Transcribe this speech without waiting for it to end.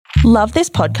Love this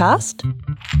podcast?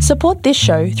 Support this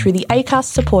show through the Acast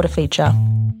supporter feature.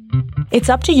 It's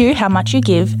up to you how much you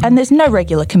give, and there's no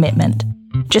regular commitment.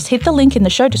 Just hit the link in the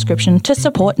show description to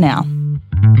support now.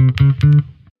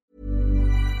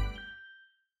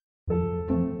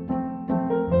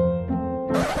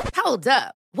 Hold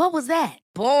up. What was that?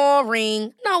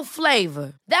 Boring. No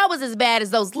flavor. That was as bad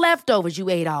as those leftovers you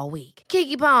ate all week.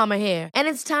 Keke Palmer here, and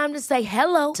it's time to say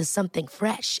hello to something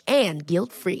fresh and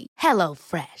guilt-free. Hello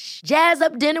Fresh. Jazz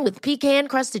up dinner with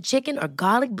pecan-crusted chicken or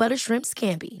garlic butter shrimp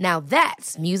scampi. Now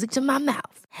that's music to my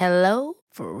mouth. Hello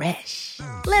Fresh.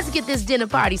 Let's get this dinner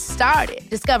party started.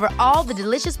 Discover all the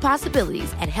delicious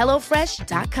possibilities at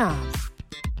hellofresh.com.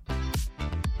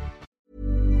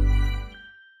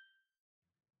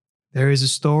 There is a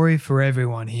story for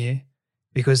everyone here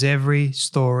because every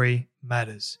story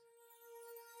matters.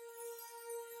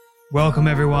 Welcome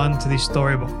everyone to the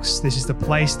Storybox. This is the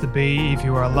place to be if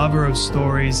you are a lover of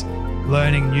stories,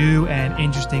 learning new and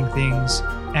interesting things,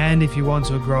 and if you want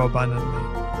to grow abundantly.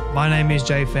 My name is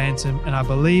Jay Phantom, and I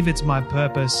believe it's my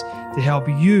purpose to help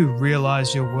you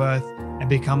realize your worth and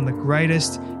become the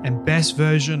greatest and best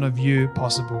version of you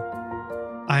possible.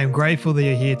 I am grateful that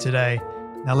you're here today.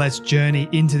 Now let's journey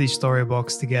into the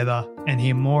Storybox together and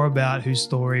hear more about whose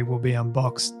story will be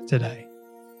unboxed today.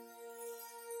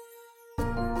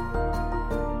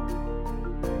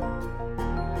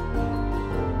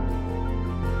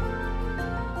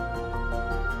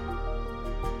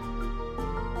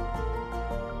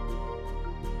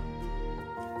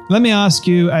 Let me ask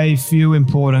you a few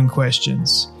important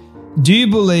questions. Do you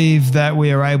believe that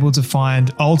we are able to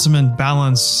find ultimate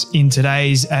balance in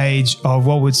today's age of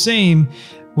what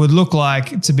would look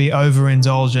like to be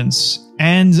overindulgence?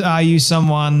 And are you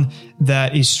someone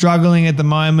that is struggling at the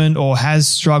moment or has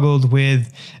struggled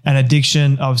with an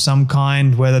addiction of some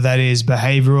kind, whether that is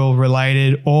behavioral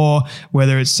related or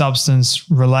whether it's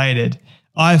substance related?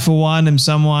 I, for one, am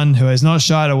someone who has not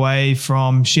shied away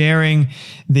from sharing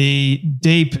the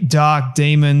deep, dark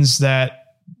demons that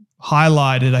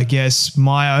highlighted, I guess,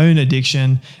 my own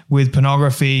addiction with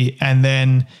pornography, and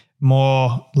then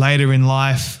more later in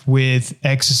life with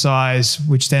exercise,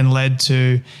 which then led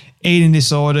to eating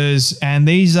disorders. And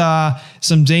these are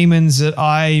some demons that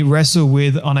I wrestle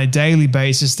with on a daily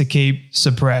basis to keep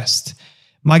suppressed.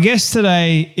 My guest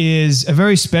today is a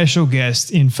very special guest.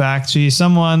 In fact, she is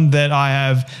someone that I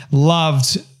have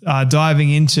loved diving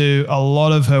into a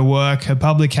lot of her work. Her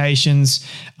publications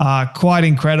are quite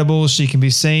incredible. She can be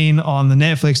seen on the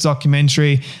Netflix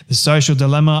documentary, The Social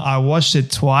Dilemma. I watched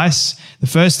it twice. The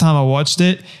first time I watched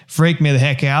it freaked me the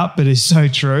heck out, but it's so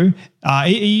true.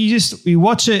 You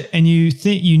watch it and you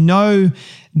think, you know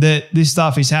that this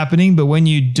stuff is happening, but when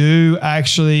you do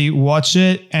actually watch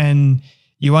it and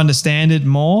you understand it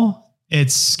more,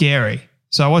 it's scary.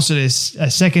 So I watched it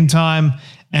a second time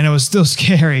and it was still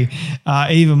scary,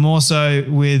 even more so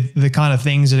with the kind of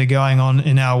things that are going on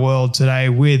in our world today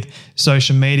with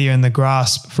social media and the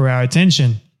grasp for our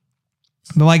attention.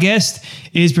 But my guest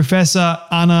is Professor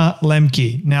Anna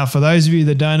Lembke. Now, for those of you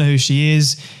that don't know who she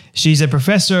is, she's a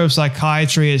professor of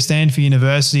psychiatry at Stanford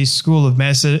University School of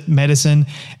Medicine,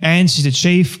 and she's the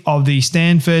chief of the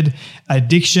Stanford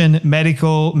Addiction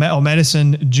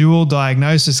Medicine Dual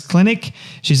Diagnosis Clinic.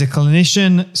 She's a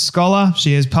clinician scholar.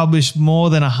 She has published more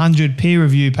than 100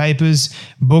 peer-reviewed papers,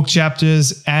 book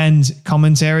chapters, and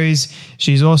commentaries.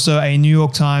 She's also a New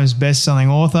York Times best-selling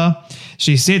author.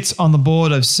 She sits on the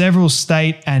board of several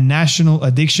state and national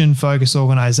addiction-focused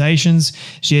organizations.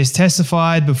 She has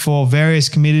testified before various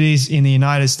committees in the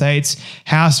United States,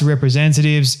 House of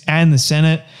Representatives, and the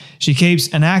Senate. She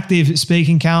keeps an active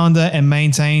speaking calendar and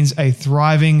maintains a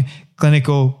thriving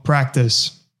clinical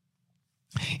practice.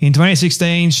 In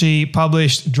 2016, she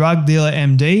published Drug Dealer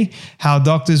MD, How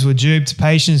Doctors Were Duped,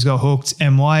 Patients Got Hooked,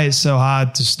 and Why It's So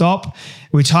Hard to Stop,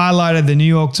 which was highlighted by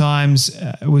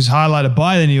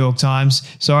the New York Times,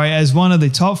 as one of the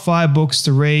top 5 books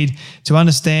to read to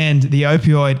understand the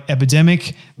opioid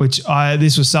epidemic,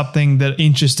 this was something that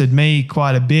interested me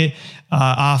quite a bit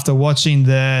after watching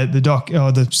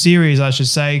the series, I should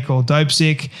say, called Dope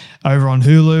Sick over on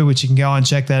Hulu, which you can go and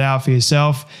check that out for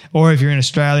yourself. Or if you're in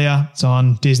Australia, it's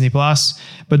on Disney+.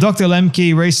 But Dr.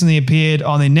 Lembke recently appeared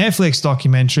on the Netflix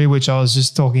documentary, which I was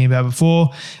just talking about before,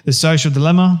 The Social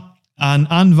Dilemma, an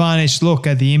unvarnished look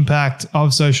at the impact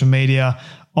of social media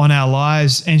on our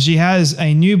lives. And she has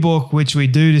a new book, which we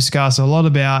do discuss a lot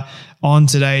about on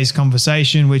today's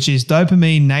conversation, which is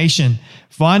Dopamine Nation,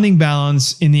 finding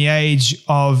balance in the age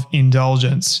of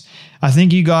indulgence. I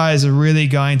think you guys are really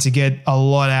going to get a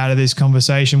lot out of this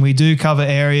conversation. We do cover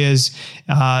areas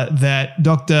that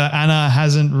Dr. Anna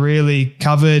hasn't really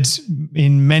covered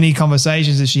in many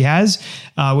conversations that she has,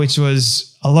 which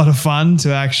was a lot of fun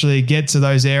to actually get to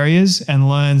those areas and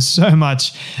learn so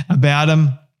much about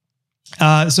them.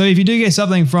 So if you do get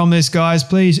something from this, guys,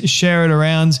 please share it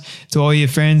around to all your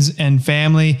friends and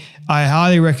family. I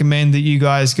highly recommend that you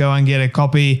guys go and get a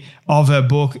copy of her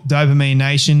book, Dopamine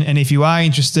Nation. And if you are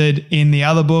interested in the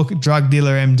other book, Drug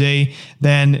Dealer MD,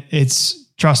 then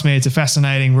trust me, it's a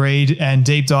fascinating read and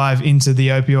deep dive into the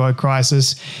opioid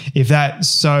crisis if that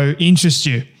so interests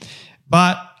you.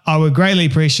 But I would greatly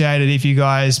appreciate it if you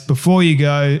guys, before you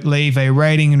go, leave a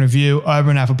rating and review over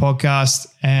on Apple Podcast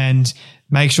and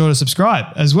make sure to subscribe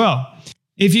as well.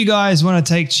 If you guys want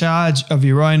to take charge of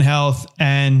your own health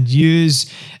and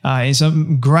use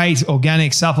some great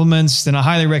organic supplements, then I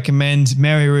highly recommend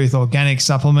Mary Ruth Organic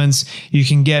Supplements. You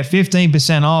can get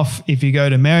 15% off if you go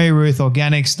to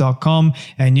maryruthorganics.com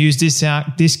and use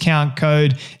discount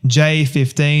code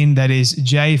J15, that is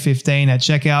J15 at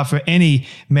checkout for any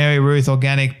Mary Ruth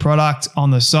Organic product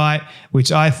on the site,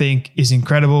 which I think is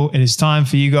incredible. It is time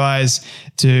for you guys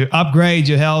to upgrade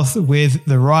your health with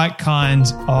the right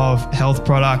kind of health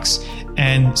products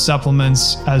and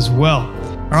supplements as well.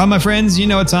 All right, my friends, you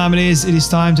know what time it is. It is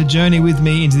time to journey with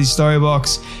me into the story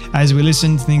box as we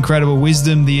listen to the incredible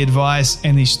wisdom, the advice,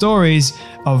 and the stories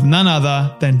of none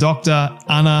other than Dr.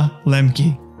 Anna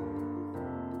Lembke.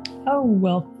 Oh,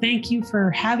 well, thank you for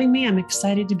having me. I'm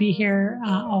excited to be here.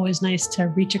 Always nice to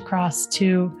reach across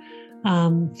to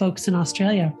folks in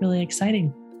Australia. Really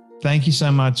exciting. Thank you so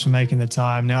much for making the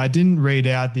time. Now, I didn't read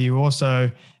out that you're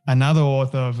also another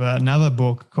author of another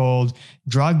book called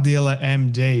Drug Dealer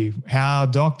MD, How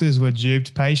Doctors Were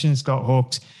Duped, Patients Got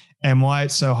Hooked, and Why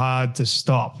It's So Hard to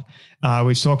Stop,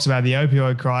 which talks about the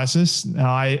opioid crisis.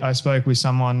 I spoke with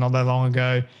someone not that long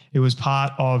ago. It was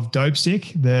part of Dope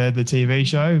Sick, the TV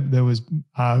show that was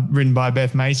written by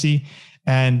Beth Macy.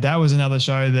 And that was another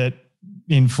show that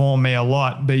informed me a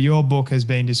lot. But your book has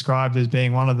been described as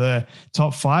being one of the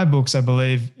top 5 books, I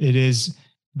believe it is,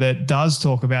 that does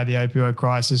talk about the opioid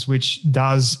crisis, which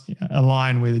does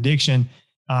align with addiction.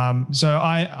 So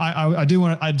I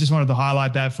just wanted to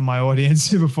highlight that for my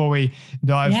audience before we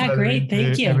dive further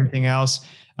into everything else.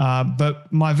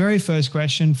 But my very first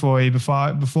question for you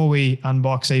before we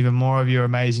unbox even more of your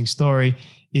amazing story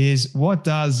is, what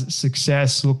does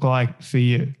success look like for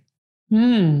you?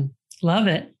 Love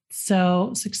it.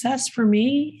 So success for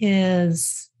me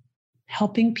is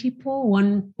helping people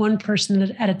one person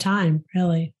at a time,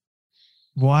 really.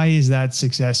 Why is that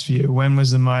success for you? When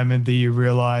was the moment that you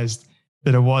realized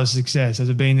that it was success? Has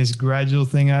it been this gradual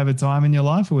thing over time in your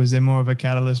life, or was there more of a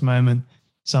catalyst moment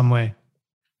somewhere?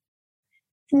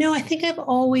 No, I think I've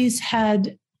always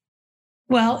had,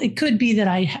 well, it could be that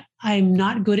I'm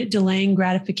not good at delaying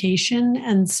gratification.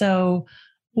 And so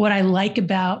what I like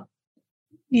about,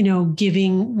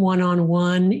 giving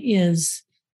one-on-one is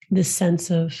this sense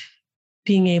of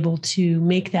being able to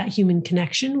make that human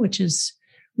connection, which is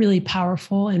really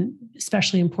powerful and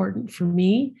especially important for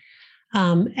me.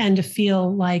 And to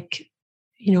feel like,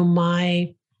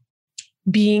 my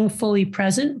being fully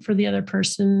present for the other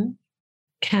person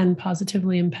can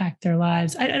positively impact their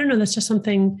lives. I don't know. That's just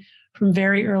something from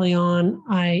very early on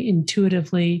I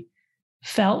intuitively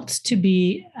felt to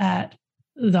be at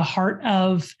the heart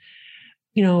of,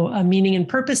 a meaning and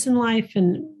purpose in life,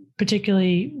 and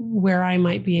particularly where I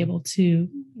might be able to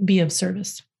be of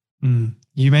service.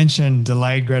 You mentioned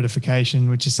delayed gratification,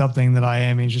 which is something that I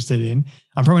am interested in.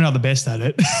 I'm probably not the best at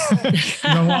it.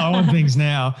 I want things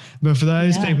now. But for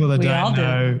those people that don't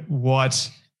know what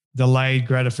delayed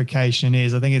gratification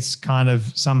is, I think it's kind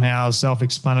of somehow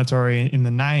self-explanatory in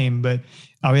the name, but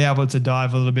are we able to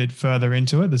dive a little bit further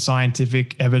into it, the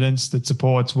scientific evidence that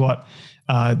supports what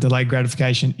delayed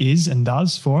gratification is and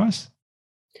does for us?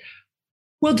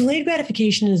 Well, delayed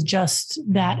gratification is just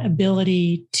that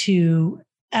ability to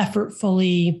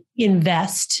effortfully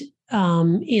invest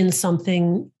in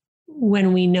something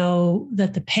when we know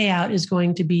that the payout is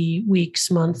going to be weeks,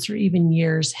 months, or even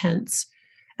years hence,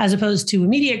 as opposed to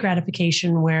immediate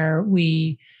gratification where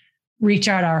we reach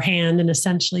out our hand and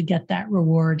essentially get that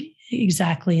reward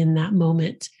exactly in that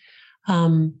moment.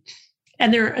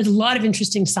 And there is a lot of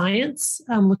interesting science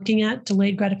looking at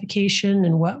delayed gratification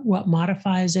and what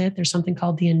modifies it. There's something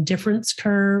called the indifference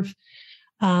curve,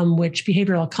 which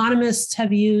behavioral economists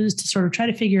have used to sort of try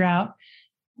to figure out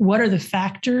what are the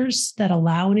factors that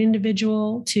allow an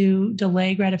individual to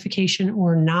delay gratification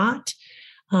or not.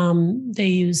 They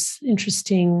use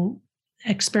interesting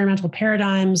experimental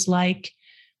paradigms like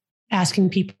asking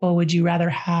people, would you rather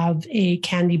have a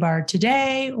candy bar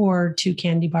today or 2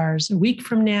 candy bars a week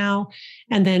from now?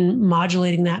 And then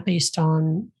modulating that based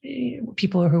on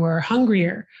people who are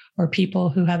hungrier or people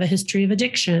who have a history of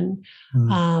addiction.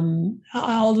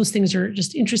 All those things are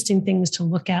just interesting things to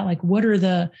look at. Like, what are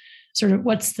the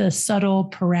what's the subtle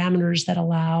parameters that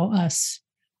allow us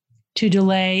to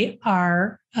delay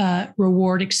our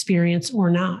reward experience or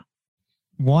not?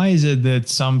 Why is it that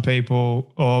some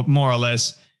people, or more or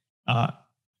less,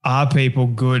 are people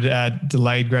good at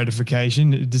delayed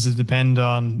gratification? Does it depend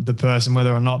on the person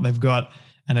whether or not they've got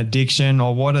an addiction,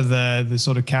 or what are the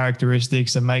sort of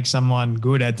characteristics that make someone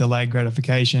good at delayed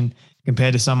gratification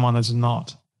compared to someone that's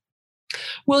not?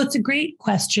 Well, it's a great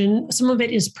question. Some of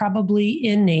it is probably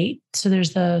innate. So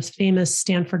there's the famous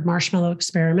Stanford marshmallow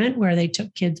experiment where they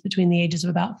took kids between the ages of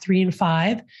about 3 and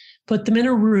 5, put them in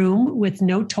a room with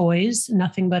no toys,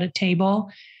 nothing but a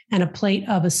table and a plate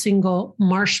of a single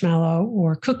marshmallow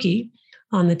or cookie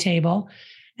on the table,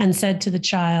 and said to the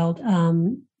child,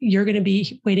 you're going to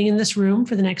be waiting in this room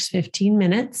for the next 15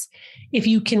 minutes. If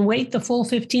you can wait the full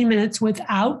 15 minutes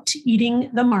without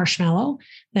eating the marshmallow,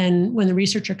 then when the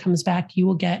researcher comes back, you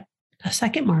will get a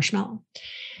second marshmallow.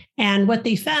 And what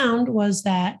they found was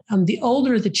that the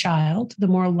older the child, the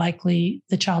more likely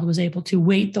the child was able to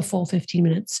wait the full 15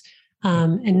 minutes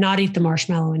and not eat the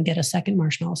marshmallow and get a second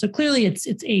marshmallow. So clearly it's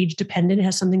age dependent. It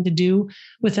has something to do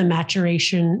with the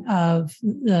maturation of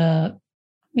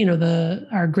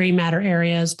our gray matter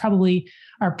areas. Probably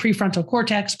our prefrontal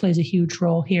cortex plays a huge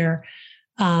role here.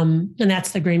 And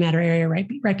that's the gray matter area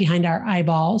right behind our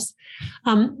eyeballs.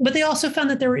 But they also found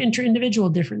that there were inter-individual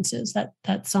differences,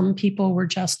 that some people were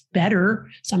just better,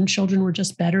 some children were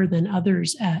just better than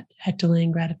others at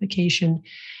delaying gratification.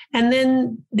 And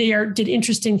then they did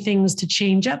interesting things to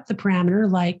change up the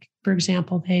parameter. Like, for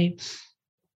example, they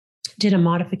did a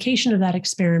modification of that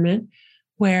experiment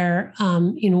where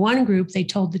in one group, they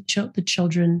told the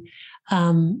children,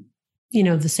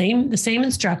 the same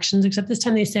instructions, except this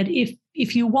time they said,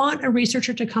 if you want a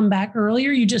researcher to come back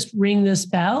earlier, you just ring this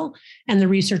bell and the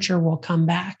researcher will come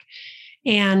back.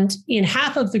 And in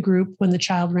half of the group, when the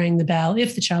child rang the bell,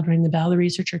 the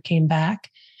researcher came back.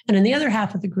 And in the other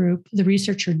half of the group, the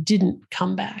researcher didn't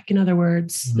come back. In other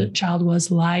words, the child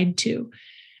was lied to.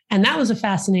 And that was a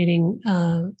fascinating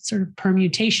sort of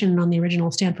permutation on the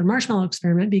original Stanford marshmallow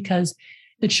experiment, because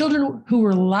the children who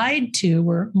were lied to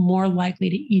were more likely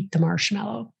to eat the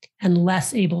marshmallow and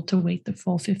less able to wait the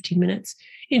full 15 minutes,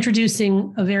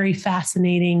 introducing a very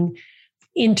fascinating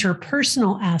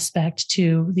interpersonal aspect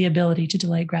to the ability to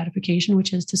delay gratification,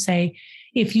 which is to say,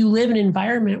 if you live in an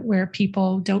environment where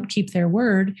people don't keep their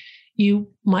word, you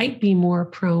might be more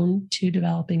prone to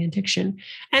developing addiction.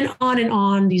 And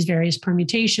on these various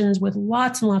permutations with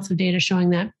lots and lots of data showing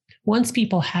that once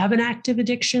people have an active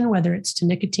addiction, whether it's to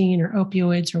nicotine or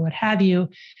opioids or what have you,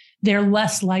 they're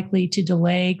less likely to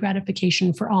delay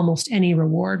gratification for almost any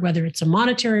reward, whether it's a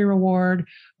monetary reward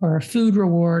or a food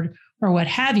reward or what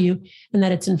have you, and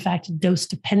that it's in fact a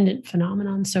dose-dependent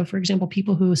phenomenon. So, for example,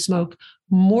 people who smoke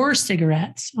more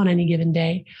cigarettes on any given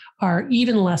day are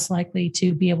even less likely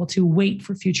to be able to wait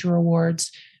for future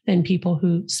rewards than people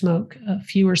who smoke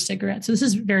fewer cigarettes. So this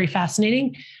is very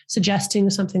fascinating,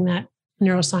 suggesting something that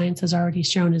neuroscience has already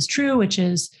shown is true, which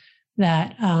is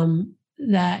that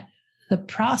that the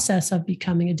process of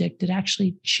becoming addicted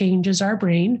actually changes our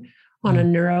brain on a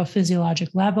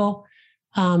neurophysiologic level.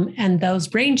 And those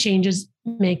brain changes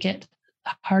make it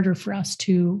harder for us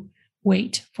to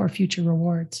wait for future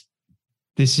rewards.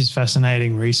 This is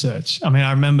fascinating research. I mean,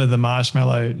 I remember the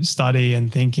marshmallow study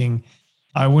and thinking,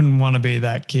 I wouldn't want to be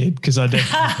that kid because I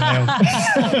definitely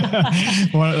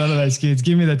failed. One of those kids,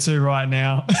 give me the 2 right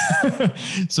now,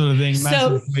 sort of thing.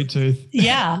 Massive sweet tooth.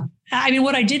 Yeah. I mean,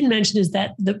 what I didn't mention is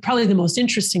that probably the most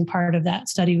interesting part of that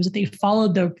study was that they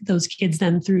followed those kids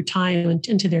then through time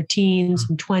into their teens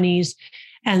and 20s.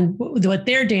 And what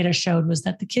their data showed was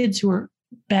that the kids who were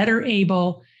better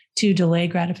able to delay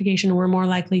gratification were more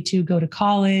likely to go to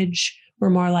college, were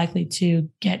more likely to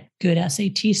get good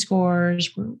SAT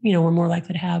scores, were more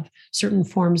likely to have certain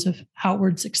forms of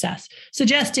outward success,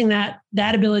 suggesting that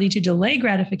ability to delay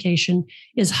gratification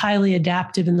is highly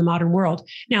adaptive in the modern world.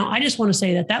 Now, I just want to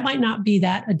say that might not be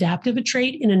that adaptive a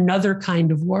trait in another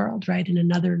kind of world, right? In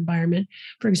another environment.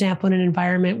 For example, in an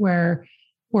environment where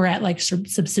we're at like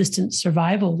subsistence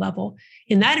survival level.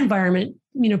 In that environment,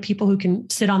 people who can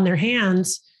sit on their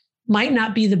hands might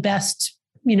not be the best,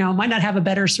 might not have a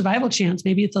better survival chance.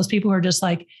 Maybe it's those people who are just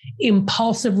like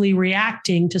impulsively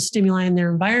reacting to stimuli in their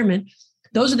environment.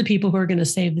 those are the people who are going to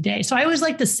save the day. So I always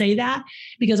like to say that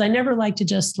because I never like to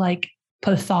just like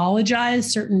pathologize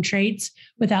certain traits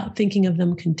without thinking of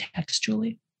them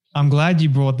contextually. I'm glad you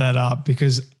brought that up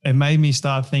because it made me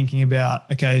start thinking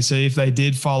about, okay, so if they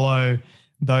did follow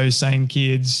those same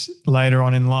kids later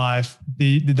on in life,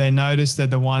 did they notice that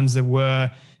the ones that were,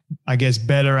 I guess,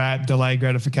 better at delayed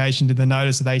gratification, did they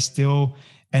notice that they still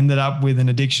ended up with an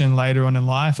addiction later on in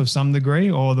life of some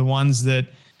degree, or the ones that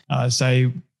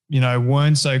say,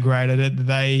 weren't so great at it,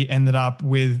 they ended up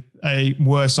with a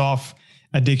worse off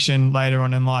addiction later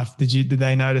on in life? Did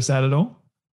they notice that at all?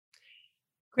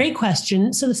 Great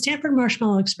question. So the Stanford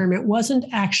Marshmallow Experiment wasn't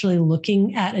actually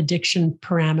looking at addiction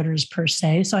parameters per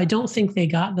se. So I don't think they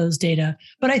got those data,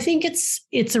 but I think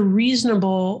it's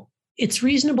reasonable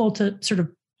to sort of,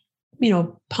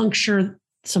 puncture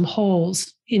some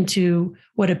holes into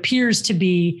what appears to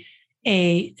be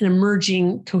an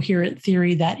emerging coherent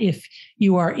theory that if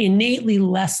you are innately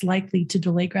less likely to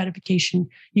delay gratification,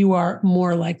 you are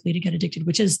more likely to get addicted,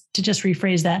 which is, to just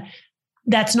rephrase that,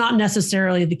 that's not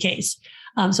necessarily the case.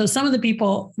 So some of the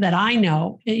people that I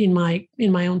know in my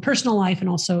own personal life and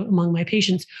also among my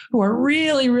patients who are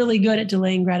really, really good at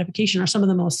delaying gratification are some of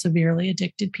the most severely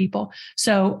addicted people.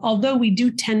 So although we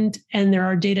do tend, and there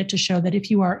are data to show that if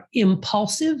you are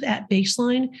impulsive at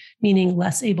baseline, meaning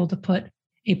less able to put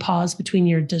a pause between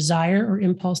your desire or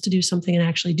impulse to do something and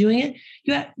actually doing it,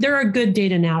 there are good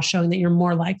data now showing that you're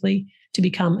more likely to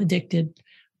become addicted.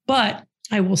 But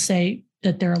I will say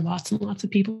that there are lots and lots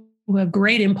of people who have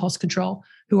great impulse control,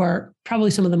 who are probably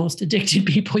some of the most addicted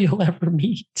people you'll ever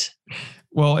meet.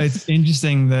 Well, it's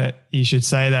interesting that you should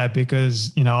say that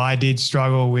because, I did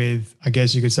struggle with, I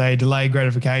guess you could say, delayed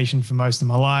gratification for most of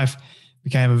my life.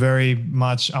 Became a very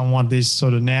much, I want this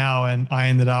sort of now. And I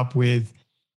ended up with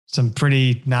some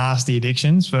pretty nasty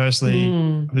addictions. Firstly,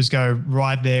 I'll just go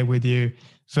right there with you.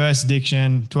 First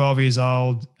addiction, 12 years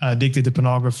old, addicted to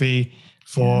pornography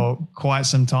for quite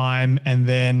some time. And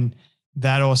then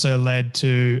that also led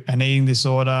to an eating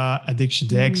disorder, addiction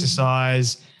to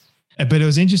exercise. But it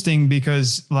was interesting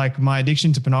because like my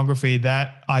addiction to pornography,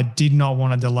 that I did not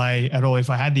want to delay at all. If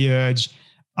I had the urge,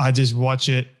 I'd just watch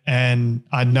it and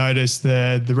I'd notice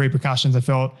the repercussions. I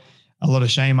felt a lot of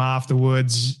shame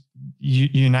afterwards,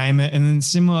 you name it. And then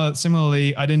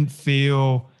similarly, I didn't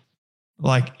feel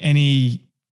like any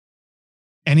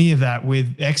of that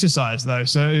with exercise though.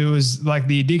 So it was like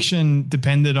the addiction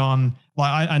depended on,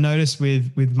 like I noticed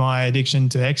with my addiction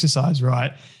to exercise,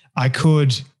 right? I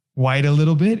could wait a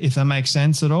little bit, if that makes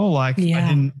sense at all. Like I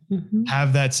didn't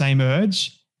have that same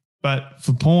urge, but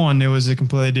for porn, there was a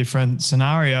completely different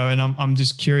scenario. And I'm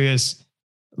just curious,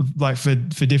 like for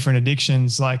different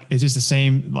addictions, like it's just the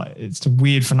same, like it's a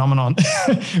weird phenomenon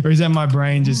or is that my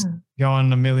brain just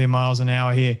going a million miles an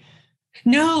hour here?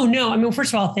 No. I mean,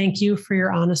 first of all, thank you for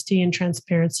your honesty and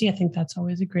transparency. I think that's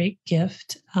always a great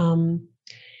gift.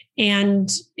 And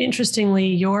interestingly,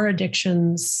 your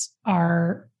addictions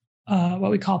are what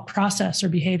we call process or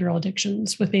behavioral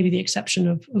addictions, with maybe the exception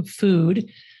of food,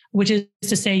 which is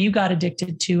to say you got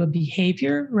addicted to a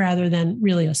behavior rather than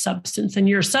really a substance. And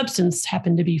your substance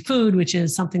happened to be food, which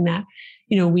is something that,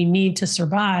 we need to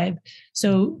survive.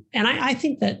 So, and I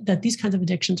think that these kinds of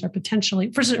addictions are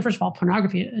potentially, first of all,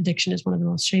 pornography addiction is one of the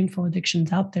most shameful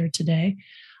addictions out there today.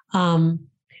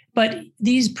 But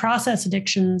these process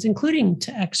addictions, including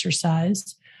to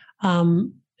exercise,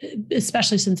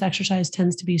 especially since exercise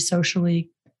tends to be socially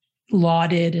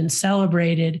lauded and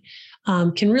celebrated,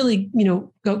 can really,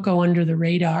 go under the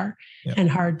radar and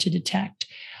hard to detect.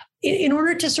 In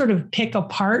order to sort of pick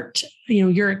apart,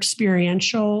 your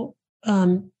experiential,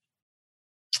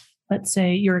 let's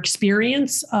say your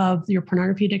experience of your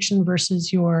pornography addiction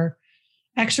versus your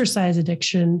exercise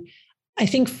addiction, I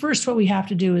think first what we have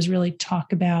to do is really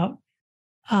talk about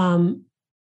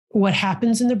what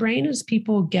happens in the brain as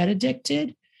people get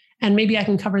addicted. And maybe I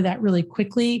can cover that really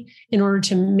quickly in order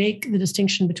to make the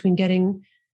distinction between getting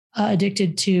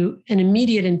addicted to an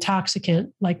immediate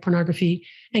intoxicant like pornography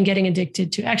and getting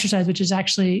addicted to exercise, which is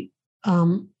actually,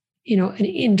 an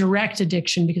indirect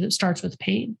addiction because it starts with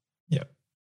pain.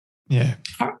 Yeah.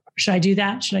 Should I do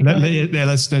that? Should I go ahead? Yeah,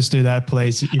 let's do that,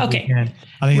 please. Okay. I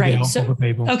think it'd be helpful for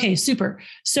people. Okay, super.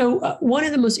 So one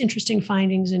of the most interesting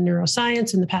findings in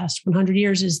neuroscience in the past 100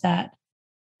 years is that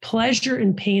pleasure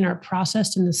and pain are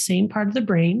processed in the same part of the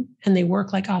brain, and they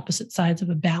work like opposite sides of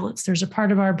a balance. There's a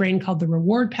part of our brain called the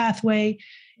reward pathway.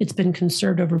 It's been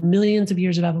conserved over millions of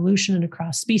years of evolution and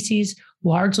across species,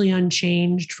 largely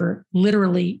unchanged for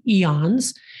literally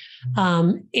eons.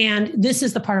 And this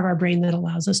is the part of our brain that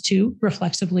allows us to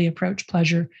reflexively approach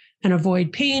pleasure and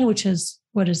avoid pain, which has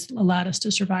what has allowed us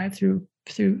to survive through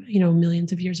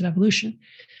millions of years of evolution.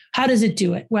 How does it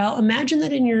do it? Well, imagine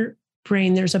that in your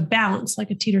brain, there's a balance,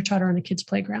 like a teeter-totter on a kid's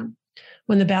playground.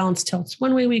 When the balance tilts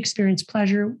one way, we experience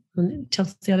pleasure. When it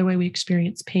tilts the other way, we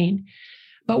experience pain.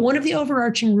 But one of the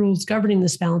overarching rules governing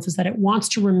this balance is that it wants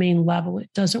to remain level. It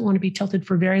doesn't want to be tilted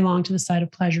for very long to the side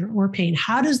of pleasure or pain.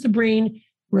 How does the brain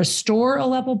restore a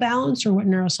level balance, or what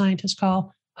neuroscientists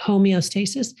call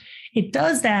homeostasis? It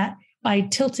does that by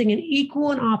tilting an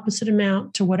equal and opposite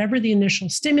amount to whatever the initial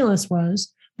stimulus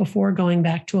was before going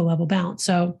back to a level balance.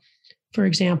 So, for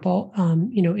example,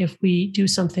 if we do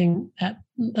something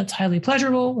that's highly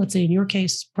pleasurable, let's say in your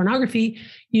case, pornography,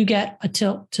 you get a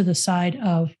tilt to the side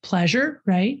of pleasure,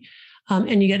 right?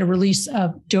 And you get a release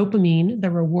of dopamine, the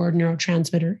reward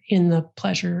neurotransmitter in the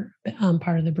pleasure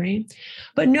part of the brain.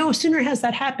 But no sooner has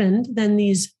that happened than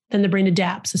the brain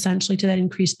adapts essentially to that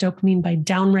increased dopamine by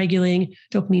downregulating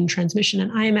dopamine transmission.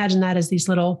 And I imagine that as these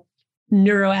little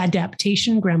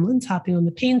neuroadaptation gremlins hopping on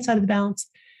the pain side of the balance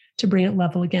to bring it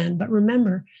level again. But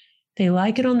remember, they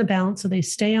like it on the balance, so they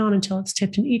stay on until it's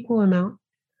tipped an equal amount,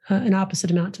 an opposite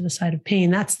amount to the side of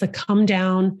pain. That's the come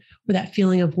down, or that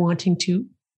feeling of wanting to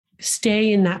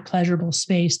stay in that pleasurable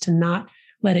space, to not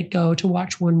let it go, to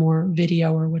watch one more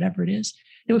video or whatever it is.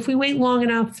 And if we wait long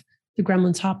enough, the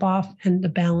gremlins hop off and the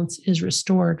balance is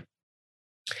restored.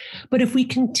 But if we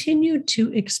continue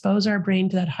to expose our brain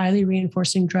to that highly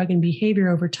reinforcing drug and behavior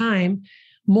over time,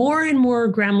 more and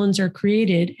more gremlins are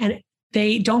created and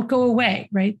they don't go away,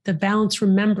 right? The balance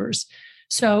remembers.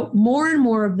 So more and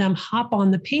more of them hop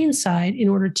on the pain side in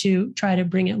order to try to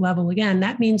bring it level again.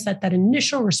 That means that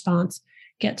initial response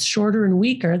gets shorter and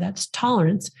weaker, that's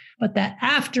tolerance, but that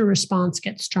after response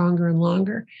gets stronger and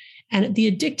longer. And the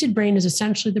addicted brain is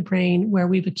essentially the brain where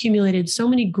we've accumulated so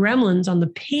many gremlins on the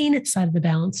pain side of the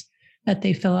balance that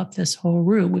they fill up this whole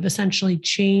room. We've essentially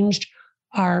changed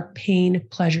our pain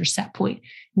pleasure set point.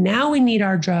 Now we need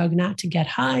our drug not to get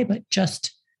high, but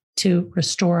just to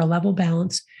restore a level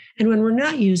balance. And when we're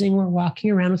not using, we're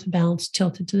walking around with the balance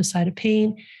tilted to the side of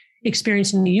pain,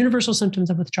 experiencing the universal symptoms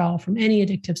of withdrawal from any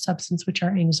addictive substance, which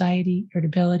are anxiety,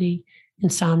 irritability,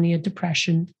 insomnia,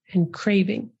 depression, and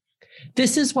craving.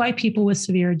 This is why people with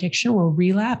severe addiction will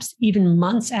relapse even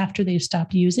months after they've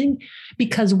stopped using,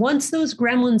 because once those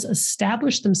gremlins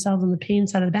establish themselves on the pain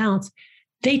side of the balance,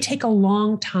 they take a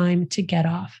long time to get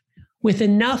off. With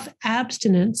enough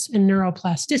abstinence and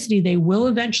neuroplasticity, they will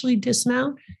eventually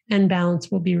dismount and balance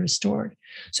will be restored.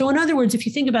 So in other words, if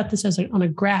you think about this on a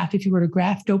graph, if you were to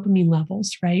graph dopamine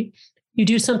levels, right? You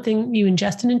do something, you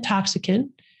ingest an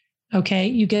intoxicant, okay?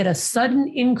 You get a sudden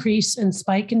increase and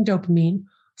spike in dopamine,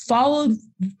 followed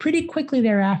pretty quickly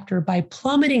thereafter by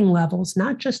plummeting levels,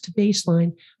 not just to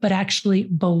baseline, but actually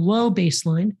below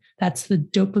baseline. That's the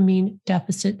dopamine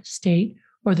deficit state,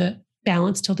 or the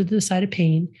balance tilted to the side of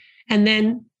pain. And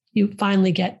then you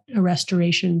finally get a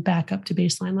restoration back up to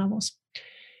baseline levels.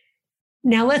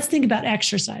 Now let's think about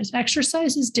exercise.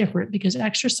 Exercise is different because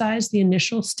exercise, the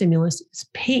initial stimulus is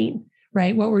pain,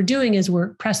 right? What we're doing is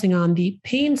we're pressing on the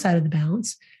pain side of the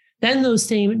balance. Then those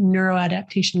same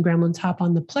neuroadaptation gremlins hop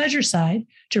on the pleasure side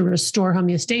to restore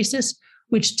homeostasis,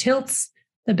 which tilts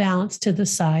the balance to the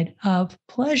side of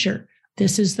pleasure.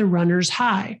 This is the runner's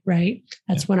high, right?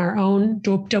 That's when our own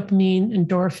dopamine,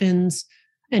 endorphins,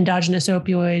 endogenous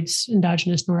opioids,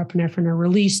 endogenous norepinephrine are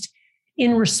released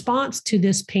in response to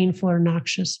this painful or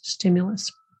noxious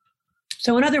stimulus.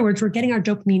 So in other words, we're getting our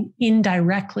dopamine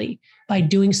indirectly by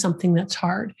doing something that's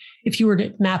hard. If you were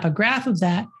to map a graph of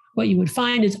that, what you would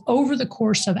find is over the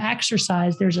course of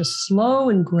exercise, there's a slow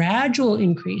and gradual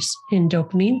increase in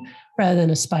dopamine rather than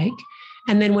a spike.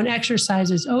 And then when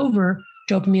exercise is over,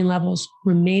 dopamine levels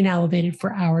remain elevated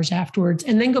for hours afterwards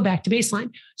and then go back to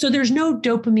baseline. So there's no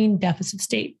dopamine deficit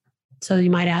state. So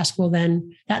you might ask, well,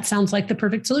 then that sounds like the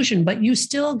perfect solution, but you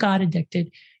still got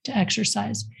addicted to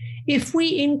exercise. If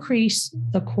we increase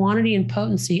the quantity and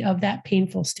potency of that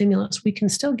painful stimulus, we can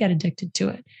still get addicted to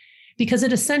it because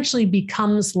it essentially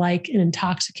becomes like an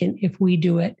intoxicant if we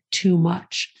do it too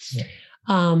much.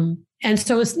 Yeah. And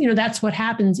so it's, that's what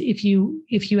happens if you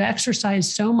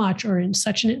exercise so much or in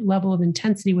such a level of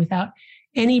intensity without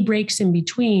any breaks in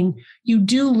between, you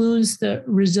do lose the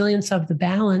resilience of the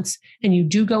balance and you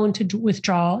do go into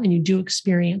withdrawal and you do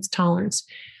experience tolerance.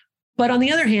 But on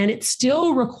the other hand, it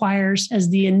still requires as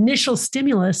the initial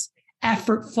stimulus,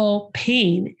 effortful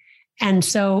pain. And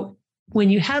so when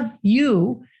you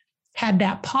had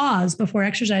that pause before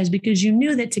exercise because you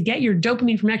knew that to get your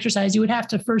dopamine from exercise, you would have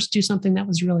to first do something that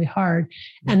was really hard.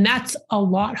 And that's a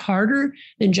lot harder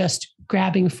than just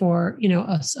grabbing for,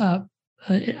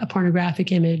 a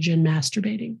pornographic image and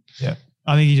masturbating. Yeah.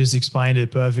 I think you just explained it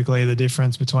perfectly, the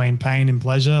difference between pain and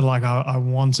pleasure. Like I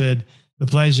wanted the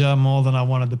pleasure more than I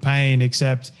wanted the pain,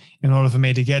 except in order for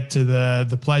me to get to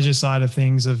the pleasure side of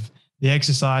things of the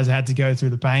exercise, I had to go through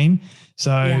the pain.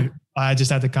 So I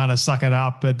just had to kind of suck it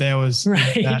up. But there was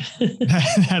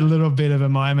that little bit of a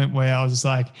moment where I was just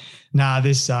like, nah,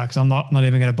 this sucks. I'm not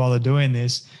even going to bother doing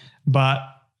this. But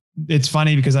it's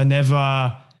funny because I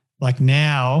never, like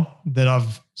now that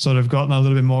I've sort of gotten a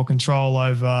little bit more control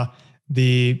over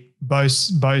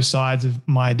both sides of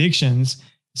my addictions,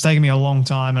 it's taken me a long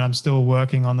time and I'm still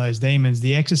working on those demons.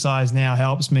 The exercise now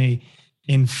helps me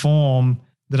inform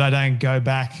that I don't go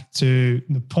back to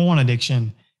the porn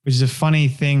addiction, which is a funny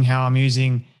thing how I'm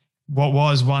using what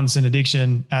was once an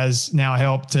addiction as now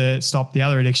help to stop the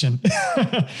other addiction.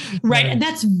 Right. And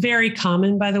that's very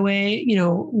common, by the way,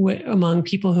 among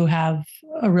people who have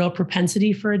a real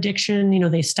propensity for addiction.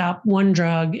 They stop one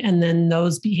drug and then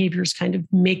those behaviors kind of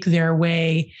make their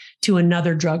way to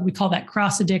another drug. We call that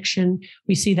cross addiction.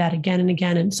 We see that again and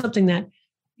again. And something that,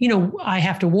 I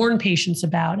have to warn patients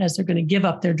about as they're going to give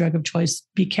up their drug of choice.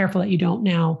 Be careful that you don't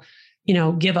now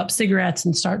give up cigarettes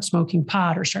and start smoking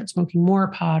pot or start smoking more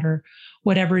pot or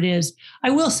whatever it is.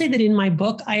 I will say that in my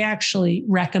book, I actually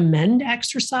recommend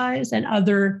exercise and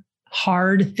other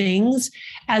hard things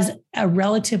as a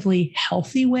relatively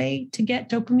healthy way to get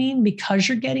dopamine because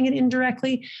you're getting it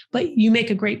indirectly. But you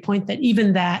make a great point that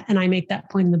even that, and I make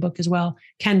that point in the book as well,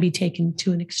 can be taken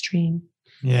to an extreme.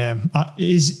 Yeah.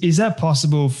 Is that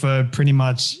possible for pretty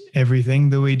much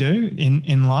everything that we do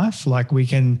in life? Like we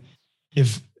can,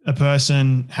 if a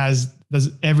person does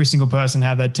every single person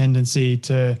have that tendency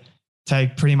to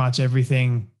take pretty much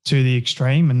everything to the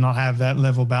extreme and not have that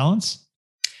level balance?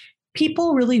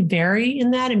 People really vary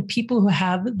in that, and people who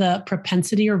have the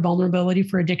propensity or vulnerability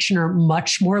for addiction are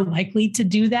much more likely to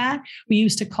do that. We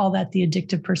used to call that the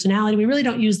addictive personality. We really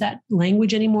don't use that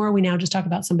language anymore. We now just talk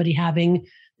about somebody having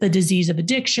the disease of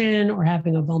addiction or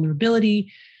having a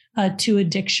vulnerability to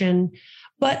addiction.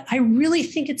 But I really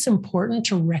think it's important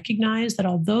to recognize that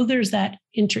although there's that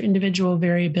inter-individual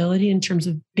variability in terms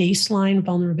of baseline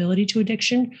vulnerability to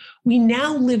addiction, we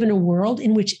now live in a world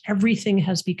in which everything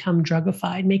has become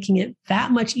drugified, making it that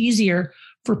much easier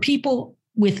for people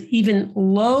with even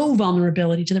low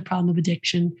vulnerability to the problem of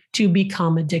addiction to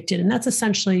become addicted. And that's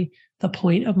essentially the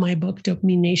point of my book,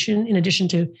 Dopamine Nation. In addition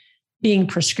to being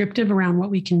prescriptive around what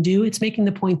we can do, it's making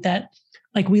the point that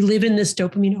we live in this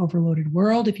dopamine overloaded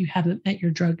world. If you haven't met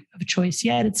your drug of choice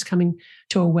yet, it's coming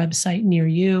to a website near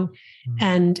you.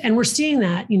 Mm-hmm. And we're seeing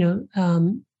that,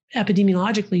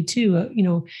 epidemiologically too,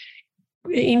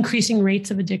 increasing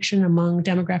rates of addiction among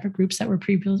demographic groups that were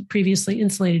previously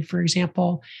insulated. For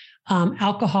example,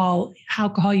 alcohol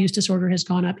use disorder has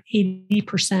gone up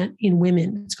 80% in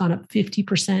women. It's gone up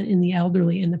 50% in the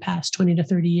elderly in the past 20 to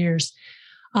 30 years.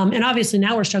 And obviously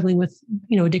now we're struggling with,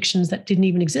 addictions that didn't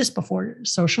even exist before: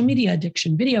 social media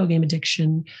addiction, video game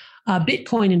addiction,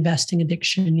 Bitcoin investing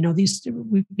addiction.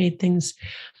 We've made things.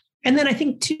 And then I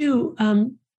think too,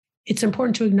 it's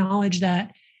important to acknowledge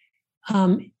that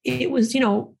it was,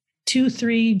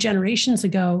 2-3 generations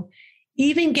ago,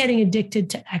 even getting addicted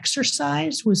to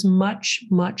exercise was much,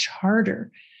 much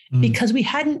harder because we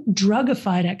hadn't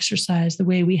drugified exercise the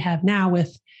way we have now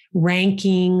with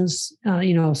rankings,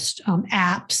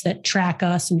 apps that track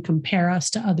us and compare us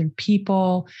to other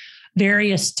people,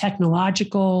 various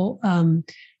technological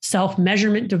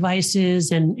self-measurement devices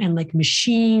and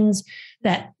machines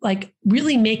that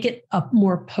really make it a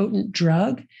more potent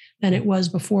drug than it was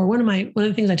before. One of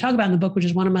the things I talk about in the book, which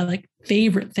is one of my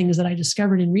favorite things that I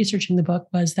discovered in researching the book,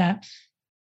 was that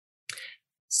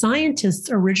scientists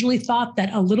originally thought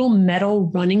that a little metal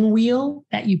running wheel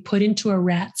that you put into a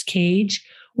rat's cage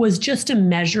was just a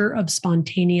measure of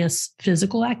spontaneous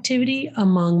physical activity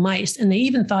among mice. And they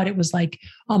even thought it was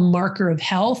a marker of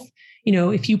health.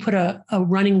 If you put a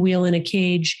running wheel in a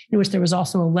cage in which there was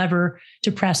also a lever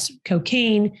to press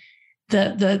cocaine,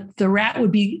 the rat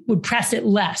would press it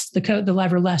less, the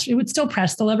lever less. It would still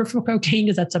press the lever for cocaine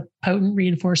because that's a potent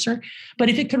reinforcer. But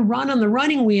if it could run on the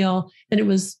running wheel, then it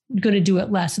was going to do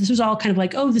it less. So this was all kind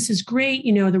of oh, this is great.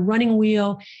 The running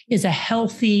wheel is a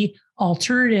healthy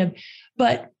alternative.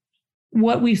 But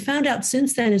what we found out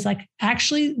since then is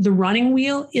actually the running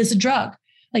wheel is a drug.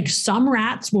 Some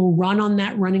rats will run on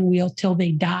that running wheel till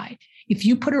they die. If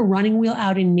you put a running wheel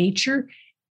out in nature,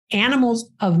 animals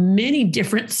of many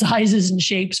different sizes and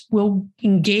shapes will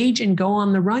engage and go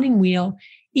on the running wheel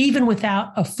even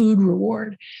without a food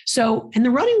reward. And the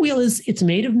running wheel it's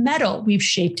made of metal. We've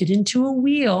shaped it into a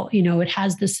wheel. It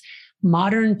has this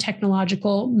modern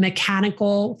technological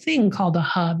mechanical thing called a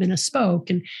hub and a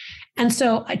spoke. And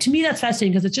so to me, that's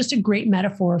fascinating because it's just a great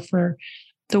metaphor for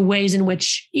the ways in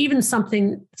which even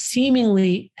something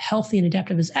seemingly healthy and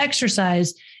adaptive as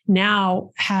exercise now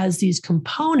has these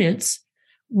components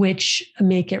which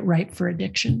make it ripe for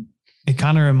addiction. It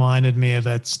kind of reminded me of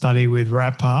that study with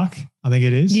Rat Park, I think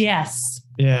it is. Yes.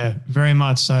 Yeah, very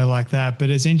much so like that.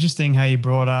 But it's interesting how you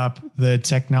brought up the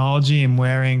technology and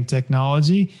wearing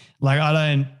technology. Like I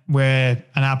don't wear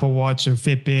an Apple Watch or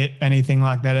Fitbit, anything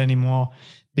like that anymore,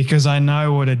 because I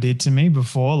know what it did to me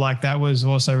before. Like that was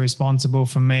also responsible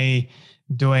for me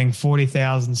doing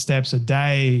 40,000 steps a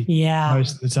day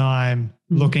most of the time,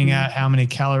 looking at how many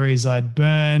calories I'd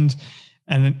burned.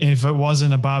 And if it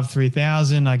wasn't above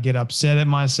 3,000, I'd get upset at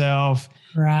myself.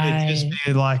 Right. It'd just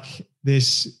be like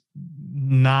this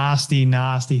nasty,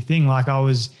 nasty thing. Like I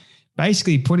was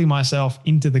basically putting myself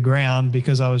into the ground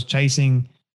because I was chasing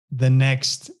the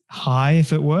next high,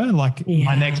 if it were, like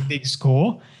my next big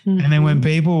score. And then when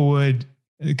people would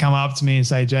come up to me and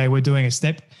say, Jay, we're doing a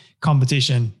step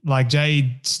competition. Like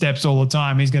Jay steps all the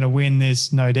time. He's going to win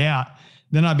this, no doubt.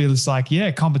 Then I'd be just like, yeah,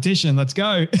 competition, let's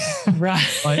go.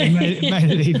 Right. Like it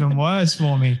made it even worse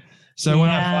for me. So when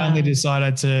I finally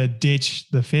decided to ditch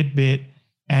the Fitbit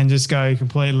and just go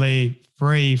completely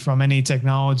free from any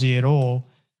technology at all,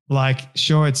 like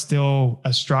sure, it's still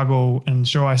a struggle, and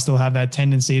sure, I still have that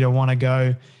tendency to want to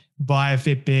go buy a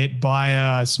Fitbit, buy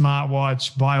a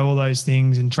smartwatch, buy all those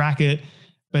things and track it.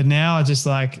 But now I just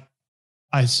like,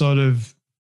 I sort of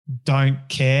don't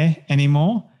care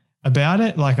anymore about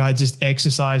it. Like I just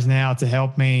exercise now to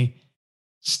help me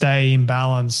stay in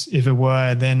balance. If it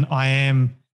were, then I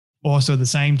am also at the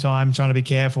same time trying to be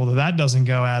careful that that doesn't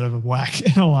go out of whack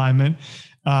and alignment.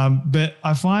 But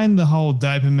I find the whole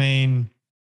dopamine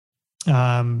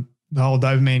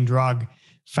drug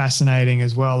fascinating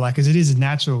as well. Like, cause it is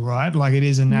natural, right? Like it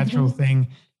is a natural thing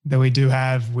that we do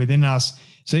have within us.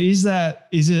 So is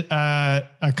it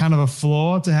a kind of a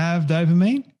flaw to have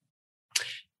dopamine?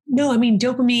 No, I mean,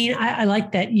 dopamine, I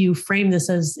like that you frame this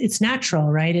as it's natural,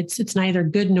 right? It's neither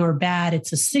good nor bad.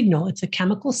 It's a signal. It's a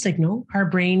chemical signal. Our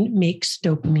brain makes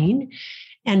dopamine,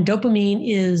 and dopamine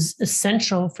is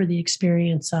essential for the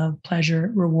experience of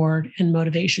pleasure, reward, and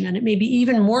motivation. And it may be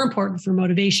even more important for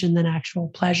motivation than actual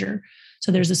pleasure. So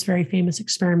there's this very famous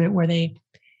experiment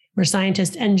where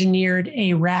scientists engineered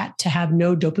a rat to have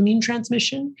no dopamine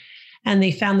transmission. And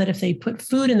they found that if they put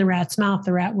food in the rat's mouth,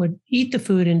 the rat would eat the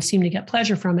food and seem to get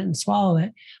pleasure from it and swallow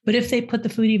it. But if they put the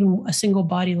food even a single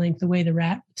body length away, the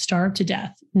rat would starve to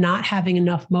death, not having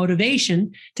enough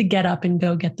motivation to get up and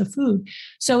go get the food.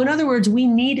 So in other words, we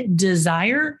need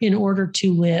desire in order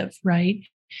to live, right?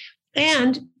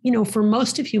 And, for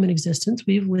most of human existence,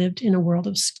 we've lived in a world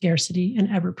of scarcity and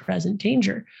ever-present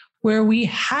danger, where we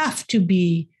have to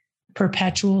be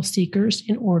perpetual seekers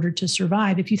in order to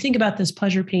survive. If you think about this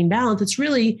pleasure-pain balance, it's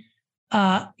really,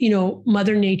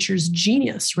 Mother Nature's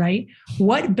genius, right?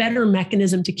 What better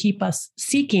mechanism to keep us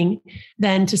seeking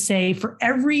than to say, for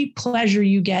every pleasure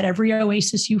you get, every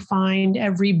oasis you find,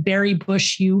 every berry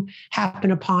bush you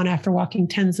happen upon after walking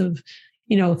tens of,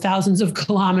 thousands of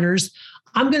kilometers,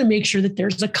 I'm going to make sure that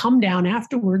there's a come down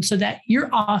afterwards so that you're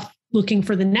off looking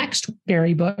for the next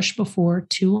berry bush before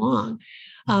too long.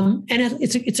 And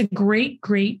it's a great,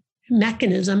 great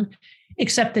mechanism,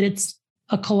 except that it's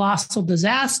a colossal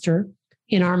disaster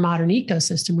in our modern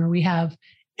ecosystem where we have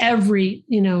every,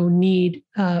 need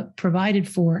provided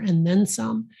for and then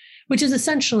some, which is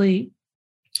essentially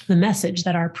the message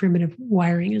that our primitive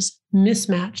wiring is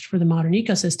mismatched for the modern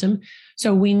ecosystem.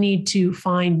 So we need to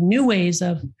find new ways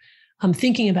of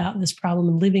thinking about this problem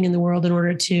and living in the world in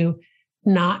order to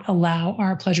not allow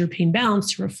our pleasure-pain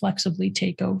balance to reflexively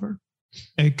take over.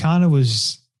 It kind of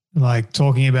was like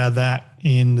talking about that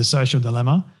in The Social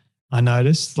Dilemma. I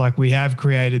noticed like we have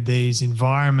created these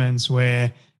environments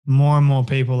where more and more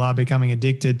people are becoming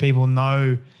addicted. People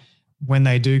know when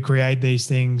they do create these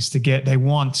things they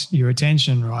want your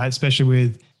attention, right? Especially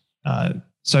with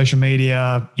social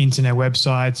media, internet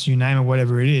websites, you name it,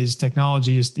 whatever it is,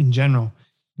 technology just in general.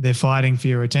 They're fighting for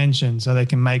your attention so they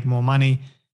can make more money.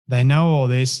 They know all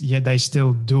this, yet they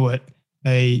still do it.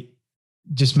 They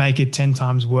just make it 10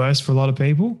 times worse for a lot of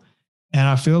people. And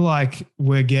I feel like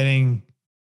we're getting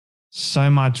so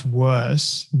much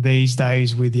worse these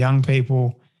days with young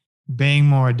people being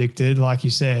more addicted, like you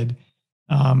said.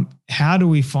 How do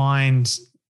we find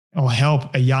or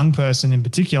help a young person in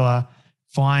particular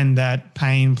find that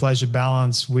pain pleasure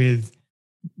balance with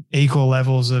equal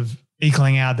levels of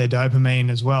equaling out their dopamine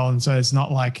as well? And so it's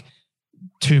not like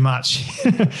too much.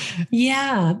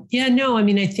 No, I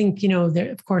mean, I think,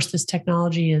 of course, this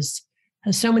technology has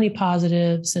so many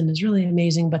positives and is really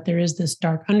amazing, but there is this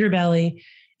dark underbelly.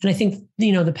 And I think,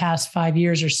 the past 5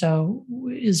 years or so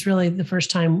is really the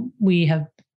first time we have,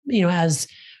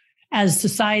 as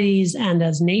societies and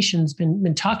as nations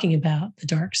been talking about the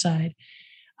dark side.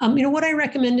 What I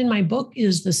recommend in my book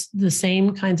is the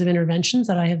same kinds of interventions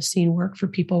that I have seen work for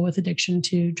people with addiction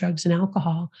to drugs and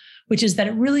alcohol, which is that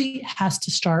it really has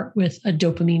to start with a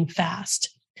dopamine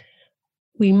fast.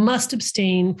 We must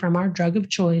abstain from our drug of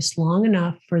choice long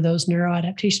enough for those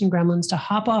neuroadaptation gremlins to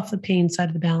hop off the pain side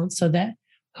of the balance so that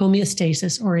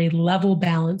homeostasis or a level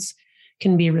balance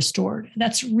can be restored.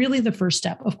 That's really the first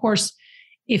step. Of course,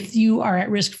 if you are at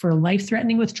risk for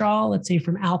life-threatening withdrawal, let's say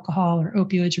from alcohol or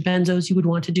opioids or benzos, you would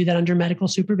want to do that under medical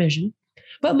supervision.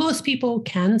 But most people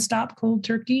can stop cold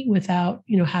turkey without,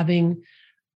 having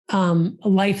a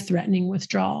life-threatening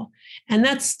withdrawal. And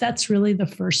that's really the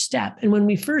first step. And when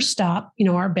we first stop,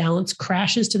 our balance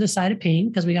crashes to the side of pain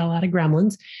because we got a lot of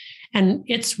gremlins. And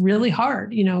it's really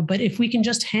hard, but if we can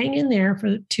just hang in there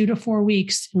for 2 to 4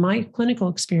 weeks, in my clinical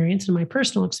experience and my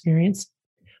personal experience,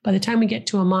 by the time we get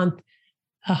to a month,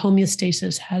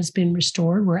 homeostasis has been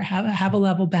restored. We have a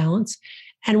level balance.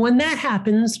 And when that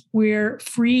happens, we're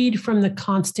freed from the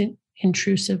constant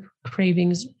intrusive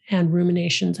cravings and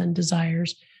ruminations and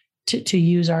desires to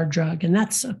use our drug. And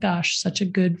that's, such a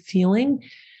good feeling.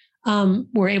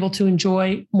 We're able to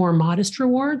enjoy more modest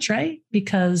rewards, right?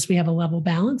 Because we have a level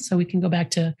balance. So we can go back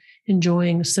to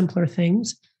enjoying simpler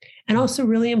things. And also,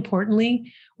 really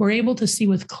importantly, we're able to see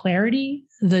with clarity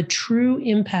the true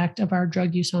impact of our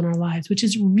drug use on our lives, which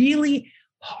is really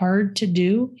hard to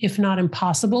do, if not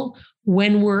impossible,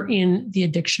 when we're in the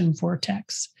addiction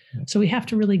vortex. So we have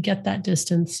to really get that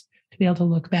distance to be able to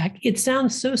look back. It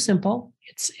sounds so simple.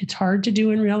 It's hard to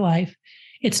do in real life.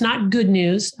 It's not good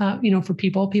news, for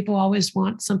people. People always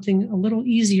want something a little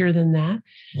easier than that.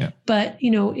 Yeah. But,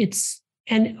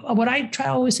 and what I try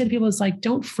to always say to people is like,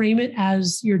 don't frame it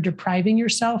as you're depriving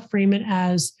yourself. Frame it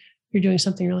as you're doing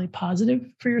something really positive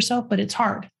for yourself, but it's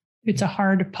hard. It's a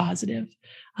hard positive.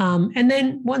 And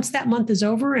then once that month is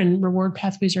over and reward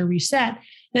pathways are reset,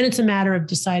 then it's a matter of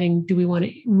deciding, do we want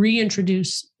to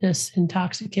reintroduce this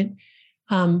intoxicant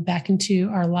back into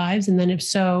our lives? And then if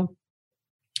so,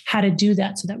 how to do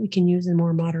that so that we can use in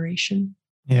more moderation.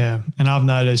 Yeah. And I've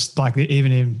noticed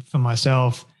even for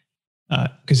myself,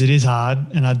 because it is hard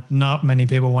and not many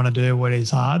people want to do what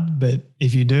is hard, but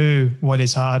if you do what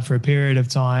is hard for a period of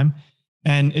time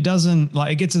and it doesn't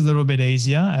it gets a little bit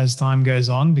easier as time goes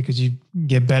on because you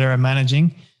get better at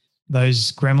managing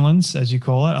those gremlins, as you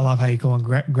call it. I love how you call them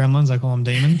gremlins. I call them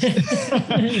demons.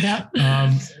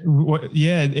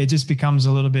 It just becomes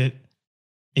a little bit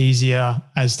easier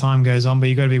as time goes on, but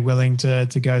you got to be willing to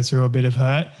go through a bit of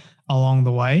hurt along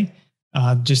the way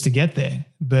just to get there.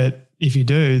 But if you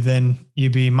do, then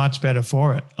you'd be much better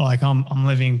for it. I'm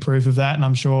living proof of that, and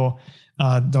I'm sure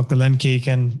Dr. Lembke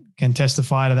can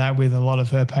testify to that with a lot of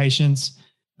her patients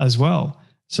as well.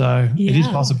 So It is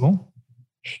possible.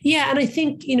 Yeah, and I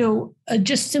think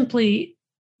just simply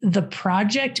the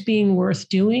project being worth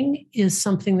doing is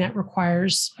something that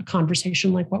requires a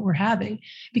conversation like what we're having,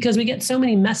 because we get so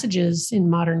many messages in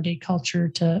modern day culture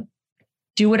to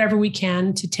do whatever we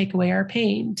can to take away our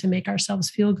pain, to make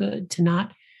ourselves feel good, to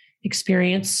not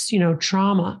experience,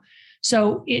 trauma.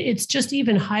 So it's just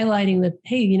even highlighting that,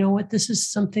 hey, you know what, this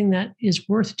is something that is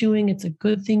worth doing. It's a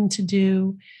good thing to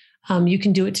do. You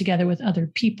can do it together with other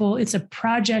people. It's a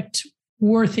project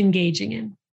worth engaging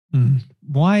in.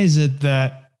 Why is it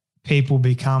that people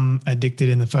become addicted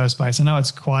in the first place? I know it's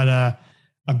quite a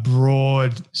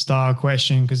broad style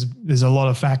question because there's a lot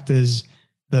of factors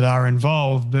that are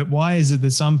involved, but why is it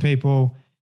that some people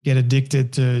get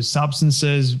addicted to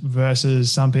substances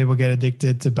versus some people get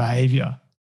addicted to behavior?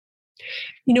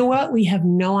 You know what? We have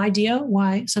no idea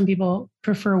why some people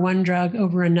prefer one drug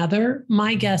over another.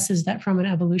 My guess is that from an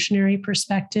evolutionary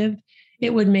perspective,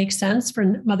 it would make sense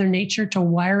for Mother Nature to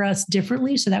wire us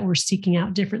differently so that we're seeking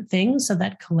out different things, so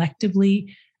that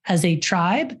collectively as a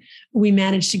tribe, we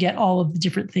manage to get all of the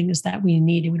different things that we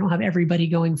need. And we don't have everybody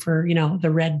going for,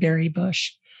 the red berry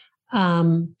bush.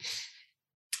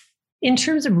 In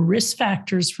terms of risk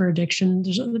factors for addiction,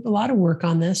 there's a lot of work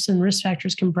on this, and risk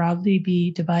factors can broadly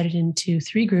be divided into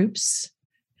 3 groups.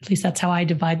 At least that's how I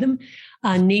divide them.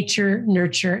 Nature,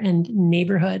 nurture, and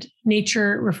neighborhood.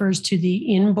 Nature refers to the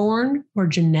inborn or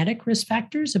genetic risk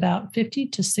factors. About 50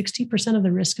 to 60% of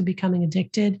the risk of becoming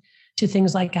addicted to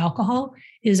things like alcohol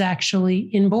is actually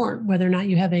inborn, whether or not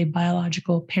you have a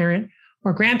biological parent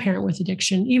or grandparent with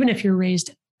addiction, even if you're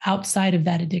raised outside of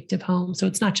that addictive home. So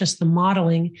it's not just the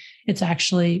modeling, it's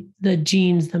actually the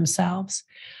genes themselves.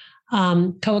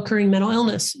 Co-occurring mental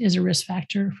illness is a risk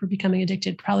factor for becoming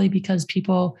addicted, probably because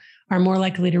people are more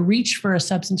likely to reach for a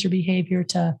substance or behavior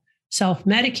to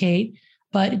self-medicate,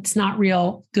 but it's not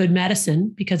real good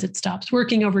medicine because it stops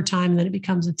working over time and then it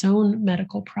becomes its own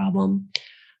medical problem.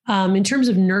 In terms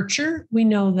of nurture, we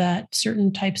know that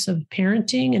certain types of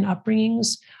parenting and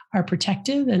upbringings are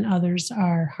protective and others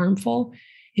are harmful.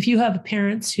 If you have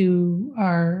parents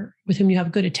with whom you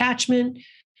have good attachment,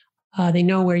 they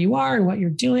know where you are and what you're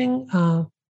doing,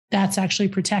 that's actually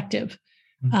protective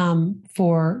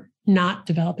for not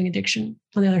developing addiction.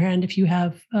 On the other hand, if you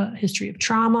have a history of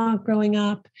trauma growing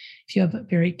up, if you have a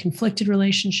very conflicted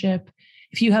relationship,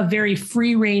 if you have very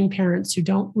free rein parents who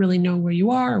don't really know where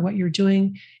you are or what you're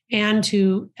doing, and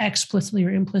who explicitly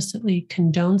or implicitly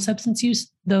condone substance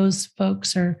use, those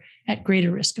folks are at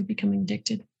greater risk of becoming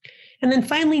addicted. And then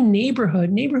finally,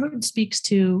 neighborhood. Neighborhood speaks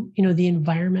to, the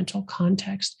environmental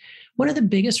context. One of the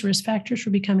biggest risk factors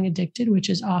for becoming addicted, which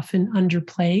is often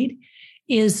underplayed,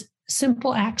 is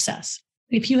simple access.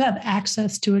 If you have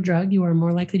access to a drug, you are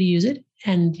more likely to use it,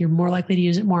 and you're more likely to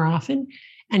use it more often.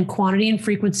 And quantity and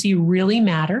frequency really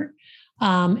matter.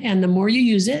 And the more you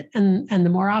use it and the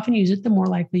more often you use it, the more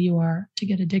likely you are to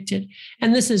get addicted.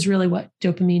 And this is really what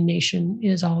Dopamine Nation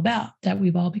is all about, that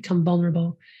we've all become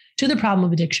vulnerable to the problem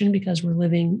of addiction because we're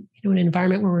living in an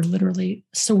environment where we're literally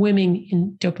swimming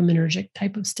in dopaminergic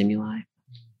type of stimuli.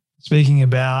 Speaking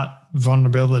about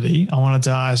vulnerability, I wanted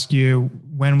to ask you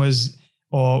when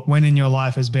in your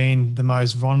life has been the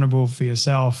most vulnerable for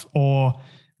yourself, or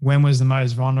when was the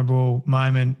most vulnerable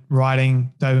moment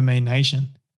writing Dopamine Nation?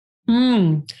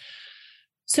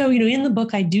 So, in the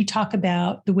book, I do talk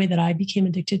about the way that I became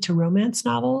addicted to romance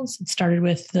novels. It started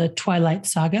with the Twilight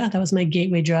Saga. That was my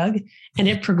gateway drug. And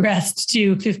it progressed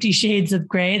to 50 Shades of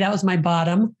Grey. That was my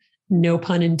bottom. No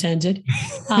pun intended.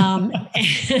 And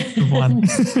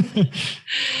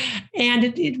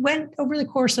it went over the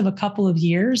course of a couple of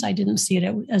years. I didn't see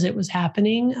it as it was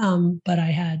happening. But I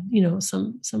had,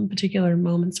 some particular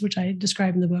moments, which I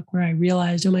describe in the book, where I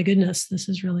realized, oh my goodness, this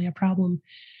is really a problem.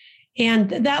 And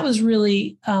that was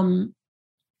really, I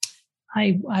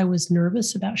was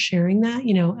nervous about sharing that,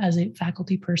 as a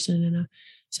faculty person and a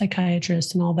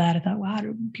psychiatrist and all that. I thought, wow,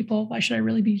 why should I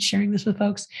really be sharing this with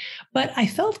folks? But I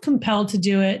felt compelled to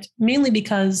do it mainly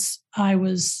because I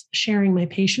was sharing my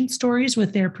patient stories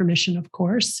with their permission, of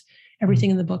course. Everything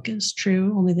in the book is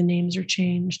true, only the names are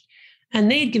changed. And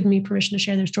they'd given me permission to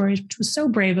share their stories, which was so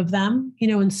brave of them,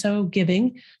 and so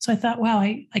giving. So I thought, wow,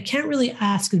 I can't really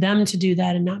ask them to do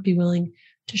that and not be willing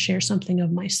to share something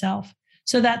of myself.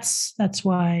 So that's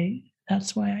why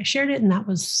I shared it. And that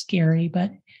was scary.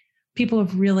 But people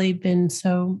have really been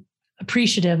so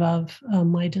appreciative of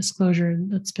my disclosure.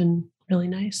 That's been really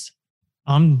nice.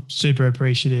 I'm super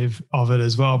appreciative of it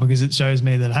as well, because it shows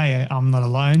me that, hey, I'm not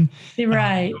alone.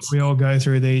 Right. We all go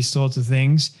through these sorts of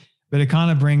things. But it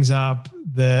kind of brings up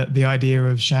the idea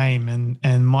of shame.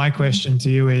 And my question to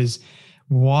you is,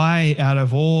 why, out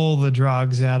of all the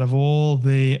drugs, out of all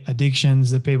the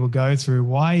addictions that people go through,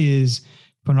 why is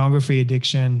pornography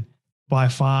addiction by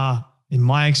far, in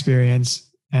my experience,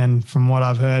 and from what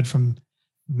I've heard from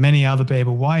many other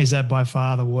people, why is that by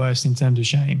far the worst in terms of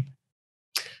shame?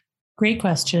 Great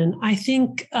question. I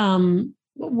think,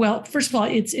 well, first of all,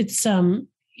 it's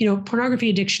pornography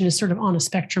addiction is sort of on a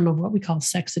spectrum of what we call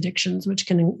sex addictions, which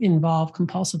can involve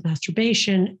compulsive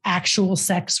masturbation, actual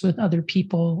sex with other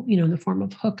people, in the form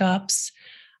of hookups,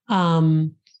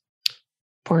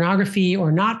 pornography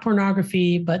or not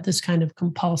pornography, but this kind of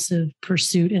compulsive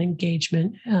pursuit and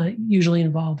engagement, usually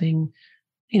involving,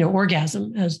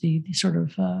 orgasm as the sort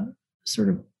of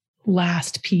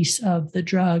last piece of the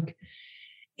drug.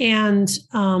 And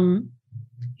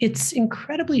it's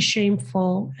incredibly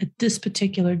shameful at this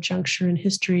particular juncture in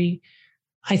history,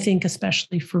 I think,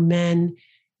 especially for men,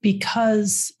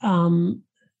 because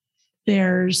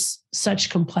there's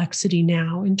such complexity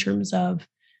now in terms of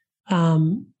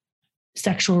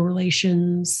sexual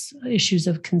relations, issues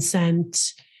of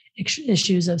consent,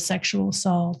 issues of sexual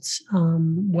assault,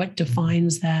 what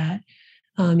defines that,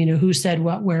 who said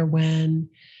what, where, when.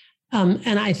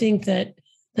 And I think that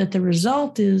the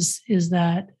result is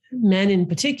that men in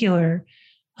particular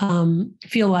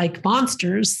feel like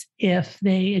monsters if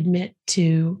they admit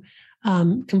to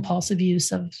compulsive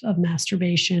use of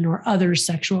masturbation or other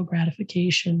sexual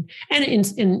gratification. And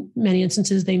in many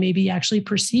instances, they may be actually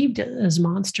perceived as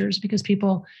monsters because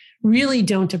people really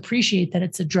don't appreciate that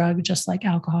it's a drug, just like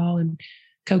alcohol and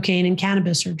cocaine and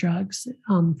cannabis are drugs.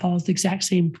 Follows the exact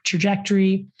same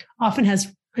trajectory, often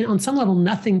has on some level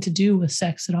nothing to do with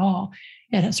sex at all.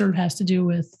 It sort of has to do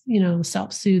with,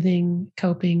 self-soothing,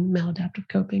 coping, maladaptive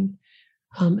coping,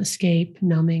 escape,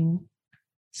 numbing,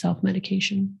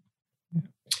 self-medication.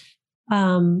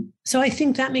 So I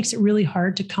think that makes it really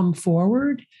hard to come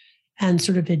forward and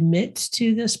sort of admit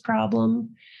to this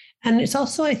problem. And it's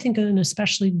also, I think, an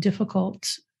especially difficult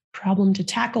problem to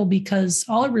tackle because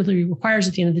all it really requires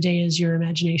at the end of the day is your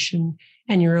imagination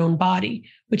and your own body,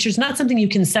 which is not something you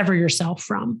can sever yourself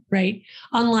from, right?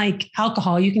 Unlike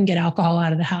alcohol, you can get alcohol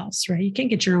out of the house, right? You can't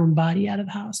get your own body out of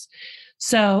the house.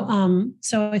 So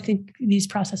I think these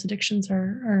process addictions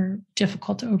are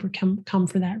difficult to overcome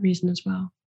for that reason as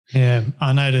well. Yeah,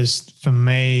 I noticed for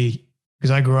me,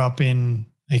 because I grew up in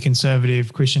a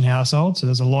conservative Christian household, so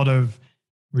there's a lot of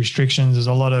restrictions. There's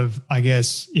a lot of, I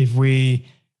guess, if we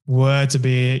were to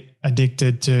be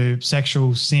addicted to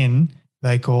sexual sin,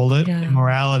 they called it,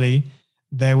 immorality,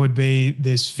 there would be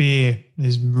this fear,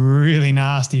 this really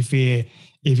nasty fear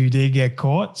if you did get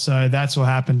caught. So that's what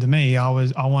happened to me. I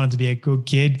wanted to be a good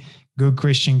kid, good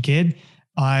Christian kid.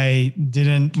 I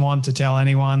didn't want to tell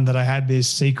anyone that I had this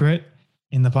secret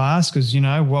in the past because,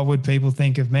 what would people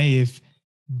think of me if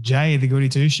Jay, the goody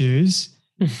two shoes,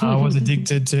 was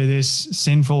addicted to this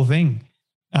sinful thing.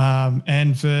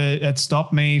 And it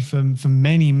stopped me for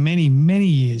many, many, many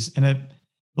years. And it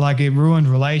ruined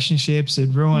relationships. It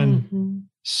ruined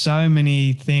so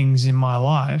many things in my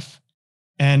life.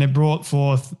 And it brought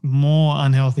forth more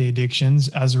unhealthy addictions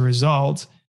as a result.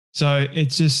 So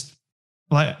it's just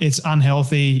it's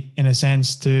unhealthy in a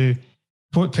sense to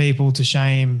put people to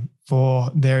shame for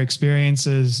their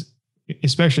experiences,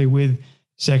 especially with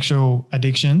sexual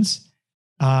addictions.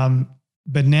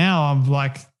 But now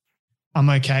I'm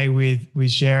okay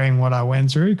with sharing what I went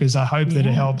through because I hope that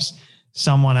it helps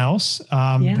someone else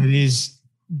that is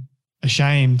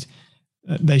ashamed.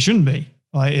 They shouldn't be.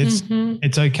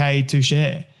 It's okay to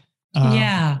share.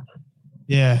 Yeah.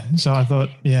 So I thought,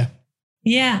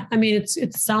 Yeah. I mean,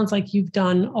 it sounds like you've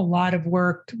done a lot of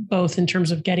work, both in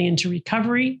terms of getting into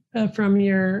recovery from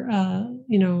your,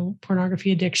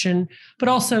 pornography addiction, but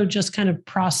also just kind of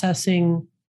processing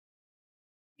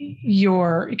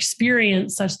your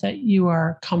experience such that you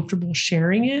are comfortable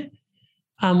sharing it,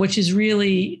 which is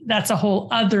really, that's a whole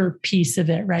other piece of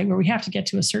it, right? Where we have to get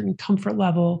to a certain comfort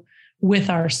level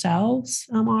with ourselves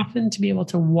often to be able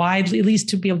to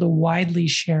widely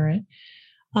share it.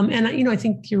 And I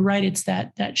think you're right. It's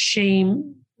that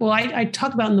shame. Well, I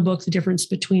talk about in the book the difference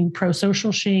between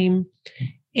pro-social shame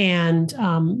and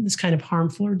this kind of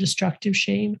harmful or destructive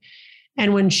shame.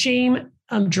 And when shame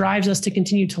drives us to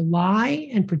continue to lie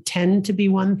and pretend to be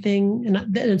one thing,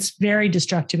 and it's very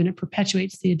destructive and it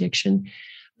perpetuates the addiction.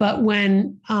 But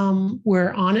when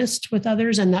we're honest with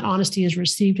others and that honesty is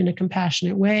received in a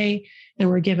compassionate way and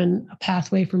we're given a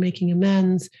pathway for making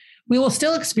amends, we will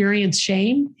still experience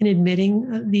shame in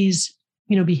admitting these,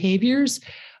 behaviors,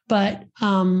 but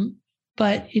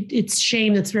it's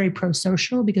shame that's very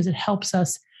pro-social because it helps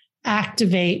us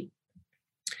activate,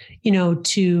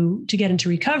 to get into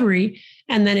recovery.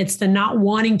 And then it's the not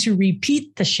wanting to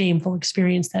repeat the shameful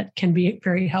experience that can be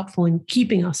very helpful in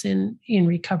keeping us in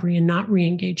recovery and not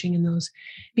re-engaging in those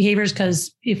behaviors.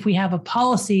 Because if we have a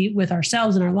policy with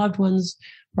ourselves and our loved ones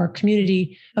or our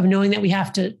community of knowing that we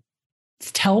have to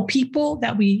tell people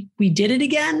that we did it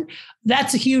again,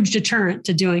 that's a huge deterrent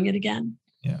to doing it again.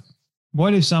 Yeah.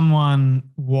 What if someone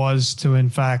was to, in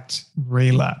fact,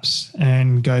 relapse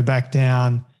and go back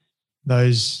down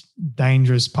those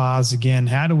dangerous paths again?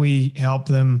 How do we help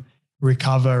them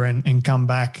recover and come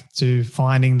back to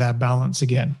finding that balance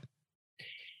again?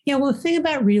 Yeah, well, the thing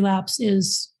about relapse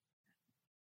is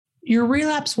your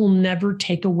relapse will never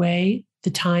take away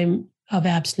the time of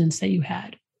abstinence that you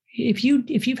had. If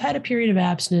you've had a period of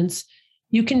abstinence,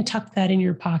 you can tuck that in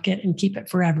your pocket and keep it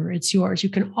forever. It's yours. You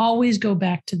can always go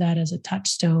back to that as a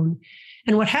touchstone.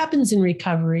 And what happens in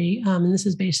recovery, and this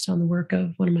is based on the work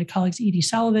of one of my colleagues, Edie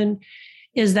Sullivan,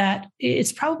 is that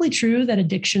it's probably true that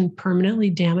addiction permanently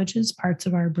damages parts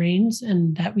of our brains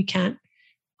and that we can't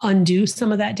undo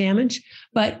some of that damage.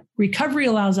 But recovery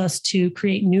allows us to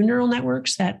create new neural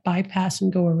networks that bypass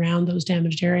and go around those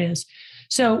damaged areas.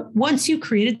 So once you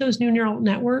created those new neural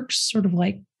networks, sort of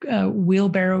like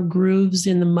wheelbarrow grooves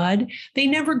in the mud, they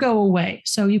never go away.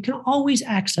 So you can always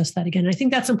access that again. I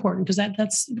think that's important because that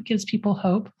gives people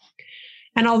hope.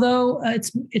 And although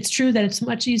it's true that it's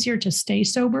much easier to stay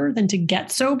sober than to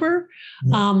get sober,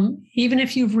 even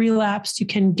if you've relapsed, you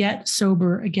can get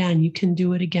sober again. You can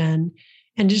do it again.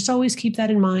 And just always keep that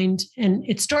in mind. And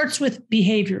it starts with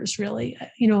behaviors, really.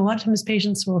 A lot of times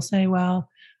patients will say, well,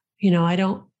 I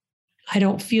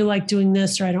don't feel like doing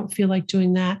this or I don't feel like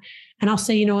doing that. And I'll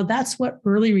say, that's what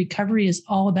early recovery is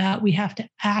all about. We have to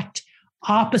act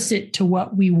opposite to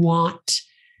what we want.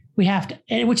 We have to,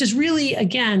 and which is really,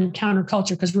 again,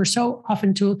 counterculture, because we're so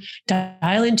often to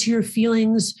dial into your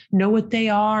feelings, know what they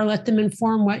are, let them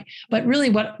inform but really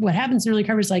what happens in early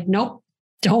recovery is like, nope,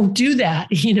 don't do that.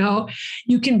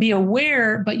 You can be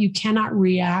aware, but you cannot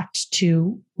react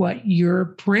to what your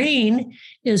brain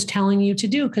is telling you to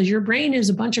do, because your brain is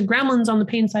a bunch of gremlins on the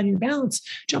pain side of your balance,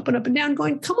 jumping up and down,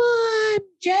 going, come on,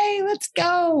 Jay, let's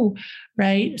go.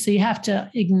 Right. So you have to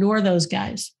ignore those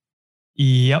guys.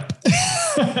 Yep.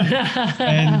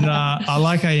 And I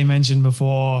like how you mentioned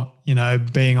before,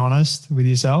 being honest with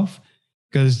yourself,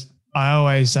 because I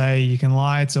always say you can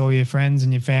lie to all your friends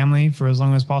and your family for as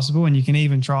long as possible. And you can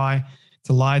even try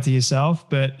to lie to yourself,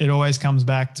 but it always comes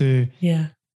back to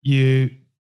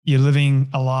you're living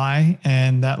a lie,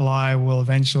 and that lie will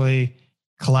eventually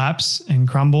collapse and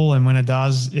crumble. And when it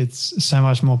does, it's so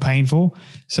much more painful.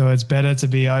 So it's better to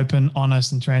be open,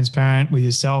 honest, and transparent with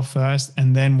yourself first,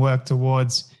 and then work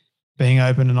towards being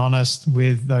open and honest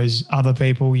with those other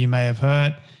people you may have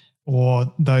hurt,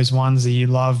 or those ones that you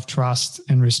love, trust,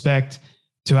 and respect,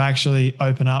 to actually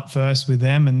open up first with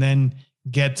them, and then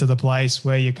get to the place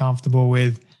where you're comfortable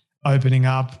with opening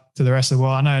up to the rest of the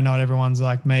world. I know not everyone's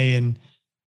like me, and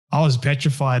I was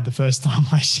petrified the first time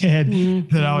I shared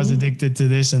that I was addicted to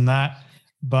this and that,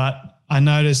 but I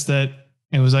noticed that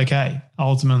it was okay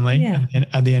ultimately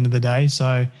at the end of the day.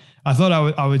 So I thought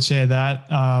I would share that,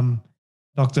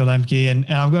 Dr. Lembke, and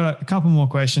I've got a couple more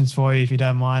questions for you if you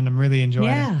don't mind. I'm really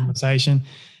enjoying the conversation.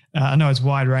 I know it's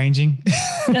wide ranging.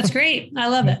 That's great. I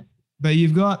love it. But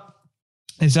you've got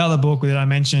this other book that I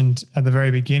mentioned at the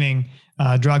very beginning,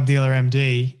 Drug Dealer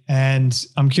MD, and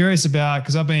I'm curious about,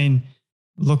 because I've been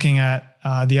looking at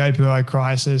the opioid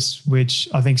crisis, which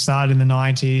I think started in the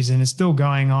 90s and is still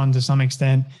going on to some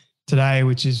extent today,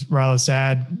 which is rather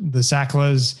sad. The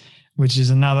Sacklers, which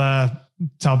is another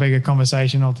topic of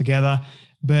conversation altogether.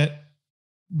 But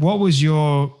what was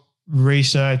your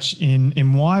research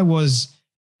in why was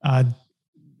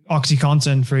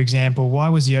OxyContin, for example, why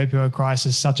was the opioid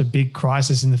crisis such a big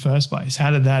crisis in the first place?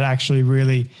 How did that actually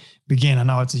really begin? I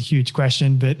know it's a huge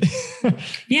question, but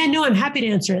yeah, no, I'm happy to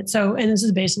answer it. So, and this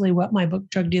is basically what my book,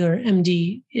 Drug Dealer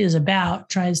MD, is about,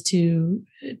 tries to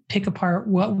pick apart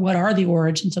what are the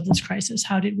origins of this crisis?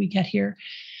 How did we get here?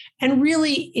 And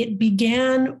really, it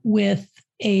began with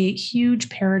a huge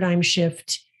paradigm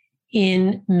shift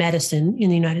in medicine in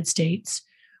the United States,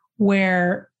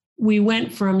 where we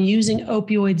went from using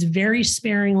opioids very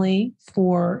sparingly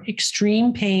for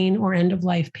extreme pain or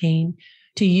end-of-life pain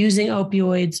to using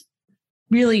opioids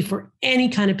really for any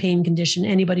kind of pain condition,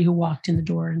 anybody who walked in the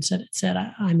door and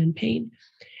said, I'm in pain.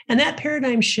 And that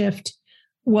paradigm shift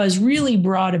was really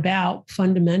brought about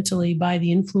fundamentally by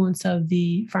the influence of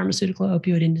the pharmaceutical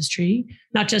opioid industry,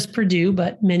 not just Purdue,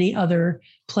 but many other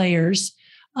players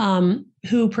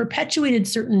who perpetuated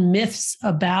certain myths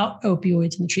about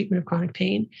opioids and the treatment of chronic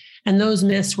pain. And those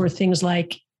myths were things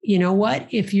like, you know what,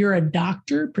 if you're a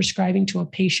doctor prescribing to a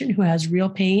patient who has real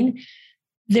pain,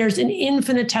 there's an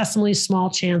infinitesimally small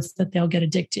chance that they'll get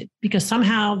addicted, because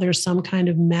somehow there's some kind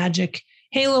of magic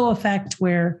halo effect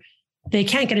where they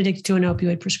can't get addicted to an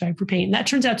opioid prescribed for pain. That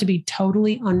turns out to be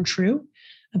totally untrue.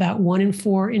 About 1 in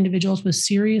 4 individuals with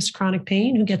serious chronic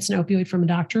pain who gets an opioid from a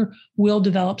doctor will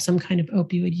develop some kind of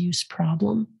opioid use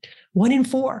problem. 1 in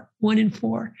 4.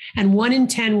 And 1 in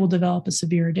 10 will develop a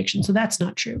severe addiction. So that's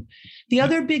not true. The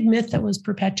other big myth that was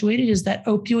perpetuated is that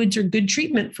opioids are good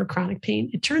treatment for chronic pain.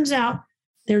 It turns out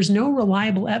there's no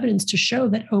reliable evidence to show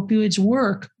that opioids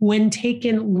work when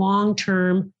taken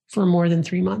long-term for more than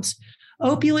 3 months.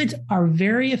 Opioids are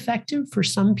very effective for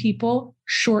some people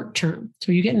short-term.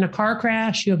 So you get in a car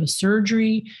crash, you have a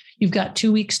surgery, you've got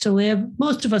 2 weeks to live.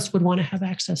 Most of us would want to have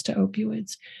access to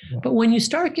opioids. Yeah. But when you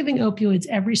start giving opioids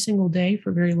every single day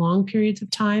for very long periods of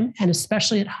time, and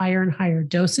especially at higher and higher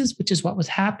doses, which is what was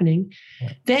happening,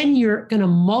 then you're going to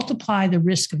multiply the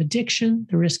risk of addiction,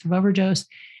 the risk of overdose,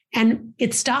 and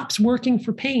it stops working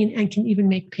for pain and can even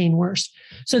make pain worse.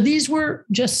 So these were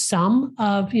just some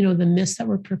of, the myths that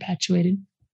were perpetuated.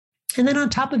 And then on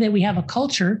top of it, we have a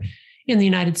culture in the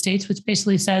United States, which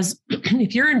basically says,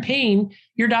 if you're in pain,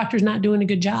 your doctor's not doing a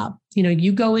good job.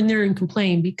 You go in there and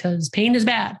complain because pain is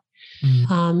bad.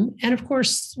 And of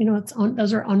course,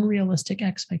 those are unrealistic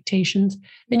expectations.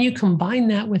 Then you combine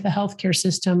that with a healthcare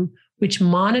system, which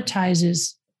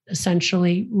monetizes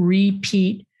essentially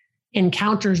repeat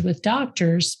encounters with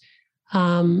doctors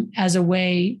as a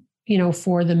way,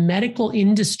 for the medical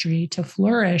industry to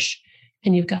flourish.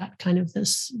 And you've got kind of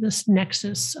this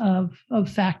nexus of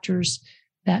factors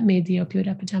that made the opioid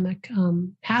epidemic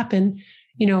happen.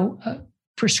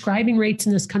 prescribing rates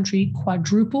in this country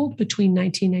quadrupled between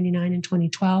 1999 and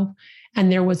 2012.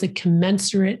 And there was a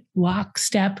commensurate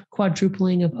lockstep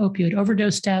quadrupling of opioid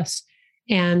overdose deaths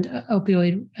and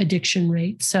opioid addiction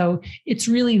rates. So it's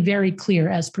really very clear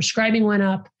as prescribing went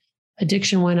up,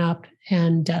 addiction went up,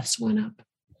 and deaths went up.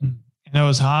 And it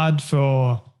was hard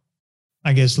for,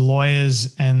 I guess,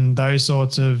 lawyers and those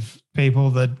sorts of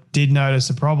people that did notice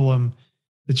the problem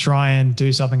to try and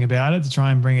do something about it, to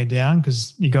try and bring it down,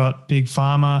 because you got big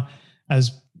pharma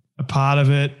as a part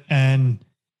of it. And,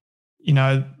 you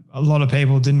know, a lot of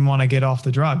people didn't want to get off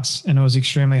the drugs, and it was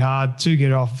extremely hard to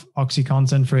get off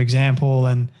OxyContin, for example,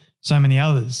 and so many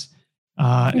others.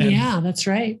 Yeah, that's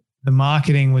right. The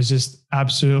marketing was just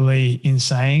absolutely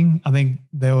insane. I think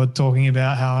they were talking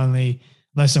about how only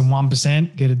less than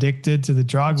 1% get addicted to the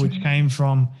drug, That's which right. came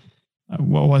from,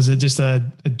 what was it, just a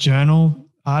journal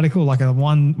article, like a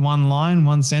one line,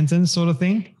 one sentence sort of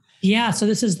thing? Yeah. So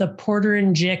this is the Porter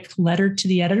and Jick letter to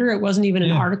the editor. It wasn't even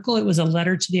an article. It was a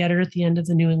letter to the editor at the end of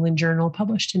the New England Journal,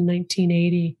 published in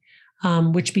 1980,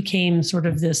 which became sort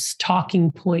of this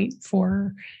talking point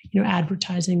for,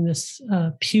 advertising this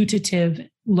putative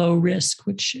low risk,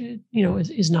 which,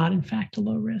 is not in fact a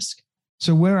low risk.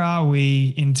 So where are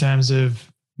we in terms of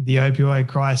the opioid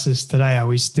crisis today? Are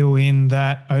we still in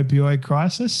that opioid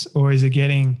crisis, or is it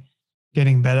getting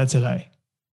better today?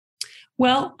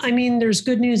 Well, I mean, there's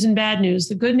good news and bad news.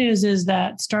 The good news is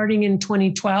that starting in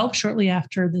 2012, shortly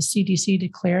after the CDC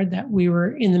declared that we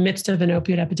were in the midst of an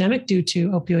opioid epidemic due to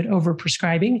opioid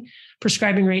overprescribing,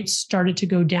 prescribing rates started to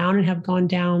go down and have gone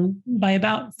down by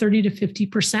about 30 to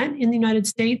 50% in the United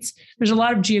States. There's a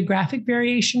lot of geographic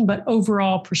variation, but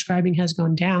overall prescribing has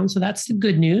gone down. So that's the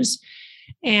good news.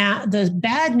 And the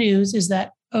bad news is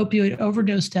that opioid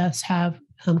overdose deaths have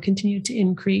continued to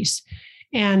increase.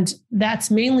 And that's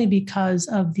mainly because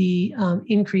of the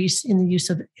increase in the use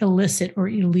of illicit or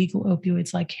illegal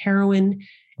opioids like heroin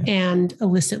and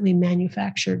illicitly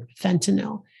manufactured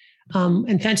fentanyl.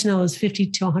 And fentanyl is 50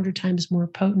 to 100 times more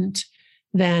potent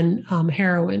than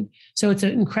heroin. So it's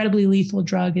an incredibly lethal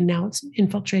drug, and now it's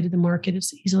infiltrated the market.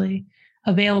 It's easily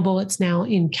available. It's now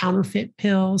in counterfeit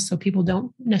pills, so people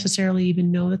don't necessarily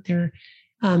even know that they're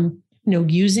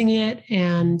using it.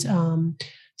 And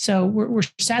so we're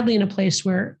sadly in a place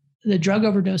where the drug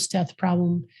overdose death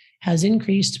problem has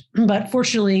increased, but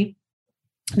fortunately,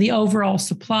 the overall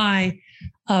supply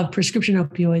of prescription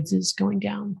opioids is going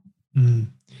down. Mm.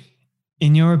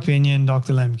 In your opinion,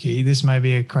 Dr. Lembke, this may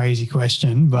be a crazy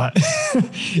question, but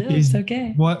it's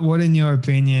okay. What in your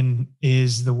opinion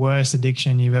is the worst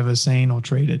addiction you've ever seen or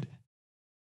treated?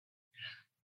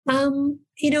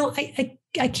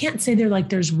 I can't say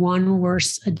there's one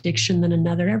worse addiction than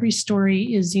another. Every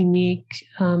story is unique.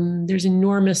 There's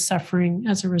enormous suffering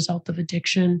as a result of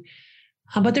addiction,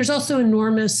 but there's also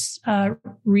enormous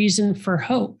reason for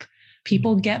hope.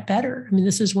 People get better. I mean,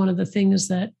 this is one of the things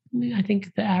that I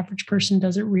think the average person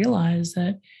doesn't realize,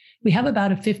 that we have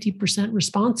about a 50%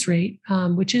 response rate,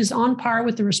 which is on par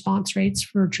with the response rates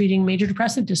for treating major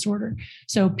depressive disorder.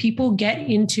 So people get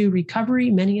into recovery,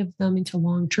 many of them into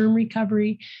long-term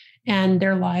recovery, and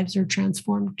their lives are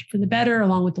transformed for the better,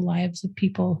 along with the lives of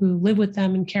people who live with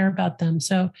them and care about them.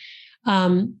 So,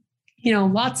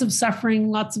 lots of suffering,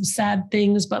 lots of sad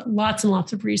things, but lots and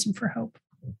lots of reason for hope.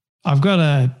 I've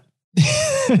got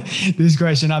this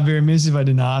question. I'd be remiss if I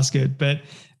didn't ask it, but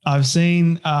I've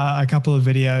seen a couple of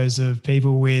videos of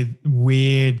people with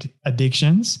weird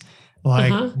addictions,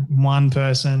 like one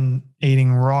person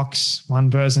eating rocks,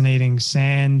 one person eating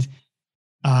sand.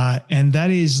 And that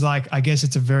is I guess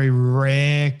it's a very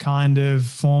rare kind of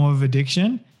form of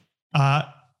addiction. I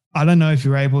don't know if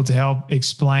you're able to help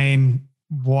explain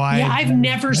why. Yeah, I've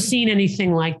never seen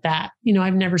anything like that.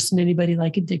 I've never seen anybody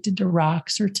addicted to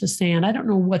rocks or to sand. I don't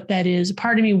know what that is.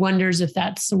 Part of me wonders if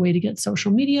that's a way to get social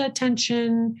media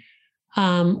attention,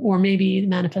 or maybe the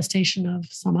manifestation of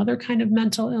some other kind of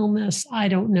mental illness. I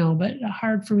don't know, but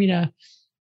hard for me to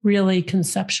really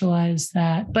conceptualize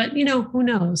that. But, who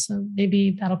knows? So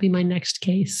maybe that'll be my next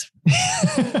case.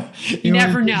 You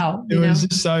never know. It was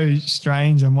just so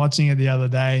strange. I'm watching it the other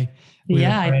day.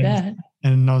 Yeah, I bet.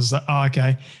 And I was like, oh,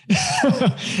 okay.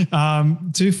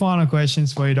 Two final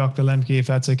questions for you, Dr. Lembke, if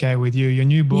that's okay with you. Your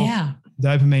new book,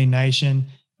 Dopamine Nation.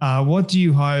 What do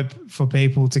you hope for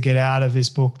people to get out of this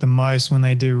book the most when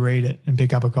they do read it and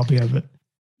pick up a copy of it?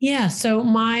 Yeah. So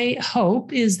my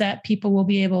hope is that people will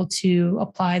be able to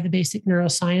apply the basic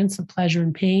neuroscience of pleasure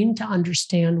and pain to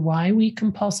understand why we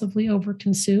compulsively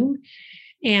overconsume,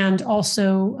 and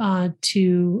also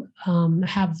to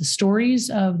have the stories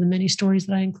of the many stories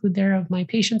that I include there of my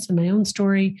patients and my own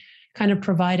story, kind of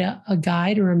provide a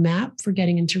guide or a map for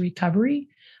getting into recovery.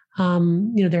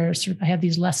 There are I have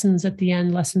these lessons at the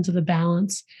end, lessons of the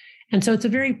balance. And so it's a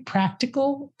very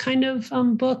practical kind of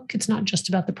book. It's not just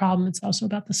about the problem. It's also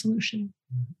about the solution.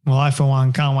 Well, I, for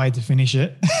one, can't wait to finish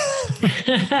it.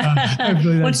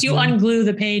 Once you unglue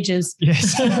the pages.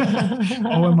 Yes.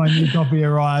 Or when my new copy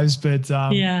arrives. But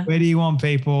where do you want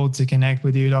people to connect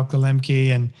with you, Dr.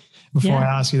 Lembke? And before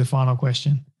I ask you the final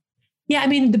question. Yeah, I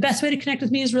mean, the best way to connect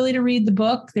with me is really to read the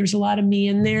book. There's a lot of me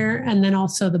in there. And then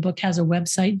also the book has a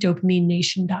website,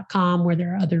 dopaminenation.com, where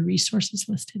there are other resources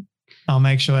listed. I'll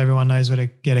make sure everyone knows where to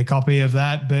get a copy of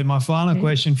that. But my final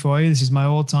question for you, this is my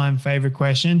all-time favorite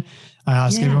question. I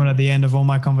ask everyone at the end of all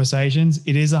my conversations.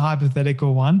 It is a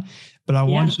hypothetical one, but I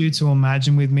want you to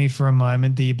imagine with me for a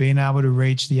moment that you've been able to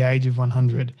reach the age of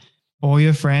 100. All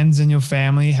your friends and your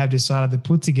family have decided to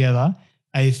put together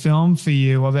a film for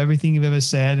you of everything you've ever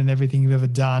said and everything you've ever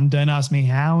done. Don't ask me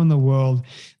how in the world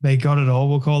they got it all.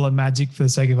 We'll call it magic for the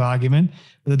sake of argument.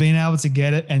 But they've been able to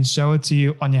get it and show it to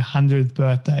you on your 100th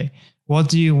birthday. What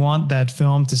do you want that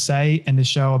film to say and to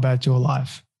show about your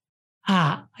life?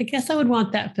 I guess I would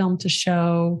want that film to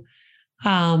show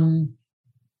that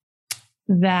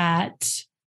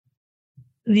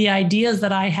the ideas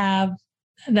that I have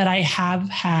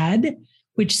had,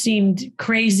 which seemed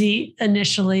crazy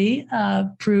initially,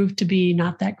 proved to be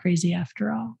not that crazy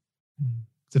after all.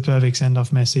 It's a perfect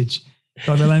send-off message.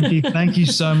 Dr. Lembke, thank you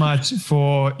so much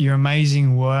for your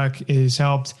amazing work. It has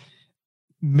helped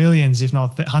millions, if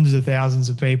not hundreds of thousands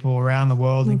of people around the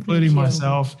world, including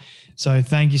myself. So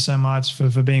thank you so much for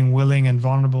being willing and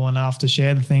vulnerable enough to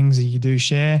share the things that you do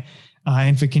share,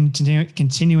 and for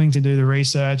continuing to do the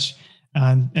research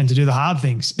and to do the hard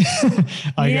things,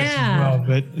 I guess as well.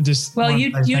 But just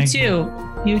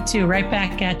you too, right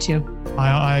back at you.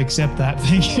 I accept that.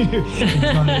 Thank you.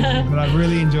 But I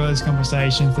really enjoyed this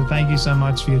conversation. So thank you so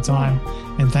much for your time,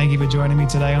 and thank you for joining me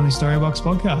today on the Storybox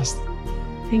podcast.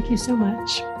 Thank you so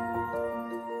much.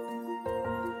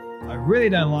 I really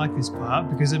don't like this part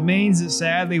because it means that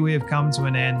sadly we have come to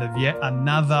an end of yet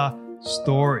another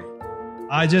story.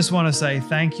 I just want to say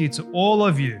thank you to all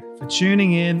of you for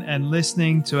tuning in and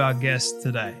listening to our guest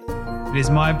today. It is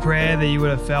my prayer that you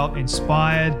would have felt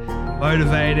inspired,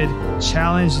 motivated,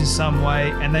 challenged in some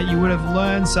way, and that you would have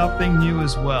learned something new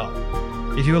as well.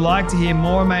 If you would like to hear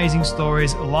more amazing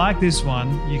stories like this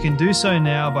one, you can do so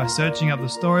now by searching up the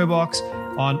Storybox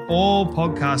on all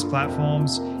podcast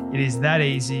platforms. It is that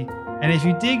easy. And if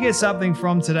you did get something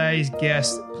from today's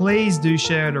guest, please do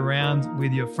share it around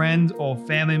with your friend or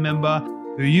family member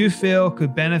who you feel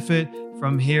could benefit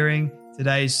from hearing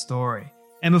today's story.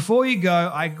 And before you go,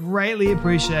 I greatly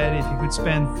appreciate it if you could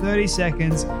spend 30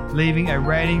 seconds leaving a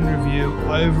rating review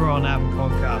over on Apple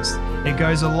Podcasts. It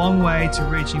goes a long way to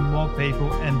reaching more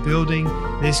people and building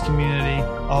this community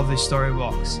of the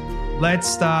Storybox. Let's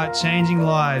start changing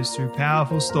lives through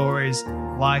powerful stories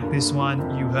like this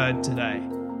one you heard today.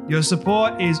 Your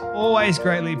support is always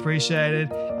greatly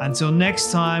appreciated. Until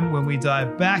next time, when we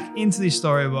dive back into the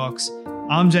Storybox,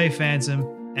 I'm Jay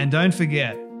Phantom, and don't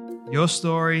forget, your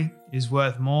story is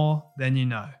worth more than you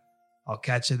know. I'll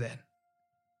catch you then.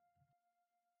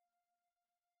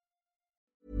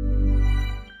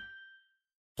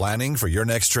 Planning for your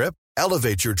next trip?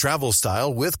 Elevate your travel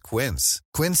style with Quince.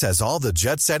 Quince has all the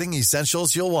jet-setting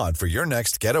essentials you'll want for your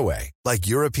next getaway, like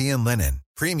European linen,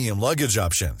 premium luggage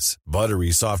options,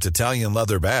 buttery soft Italian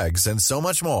leather bags, and so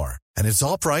much more. And it's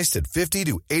all priced at 50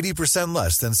 to 80%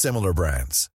 less than similar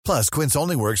brands. Plus, Quince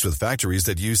only works with factories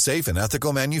that use safe and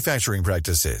ethical manufacturing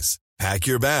practices. Pack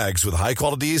your bags with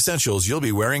high-quality essentials you'll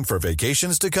be wearing for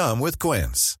vacations to come with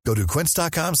Quince. Go to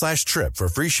quince.com/trip for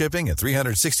free shipping and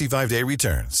 365-day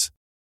returns.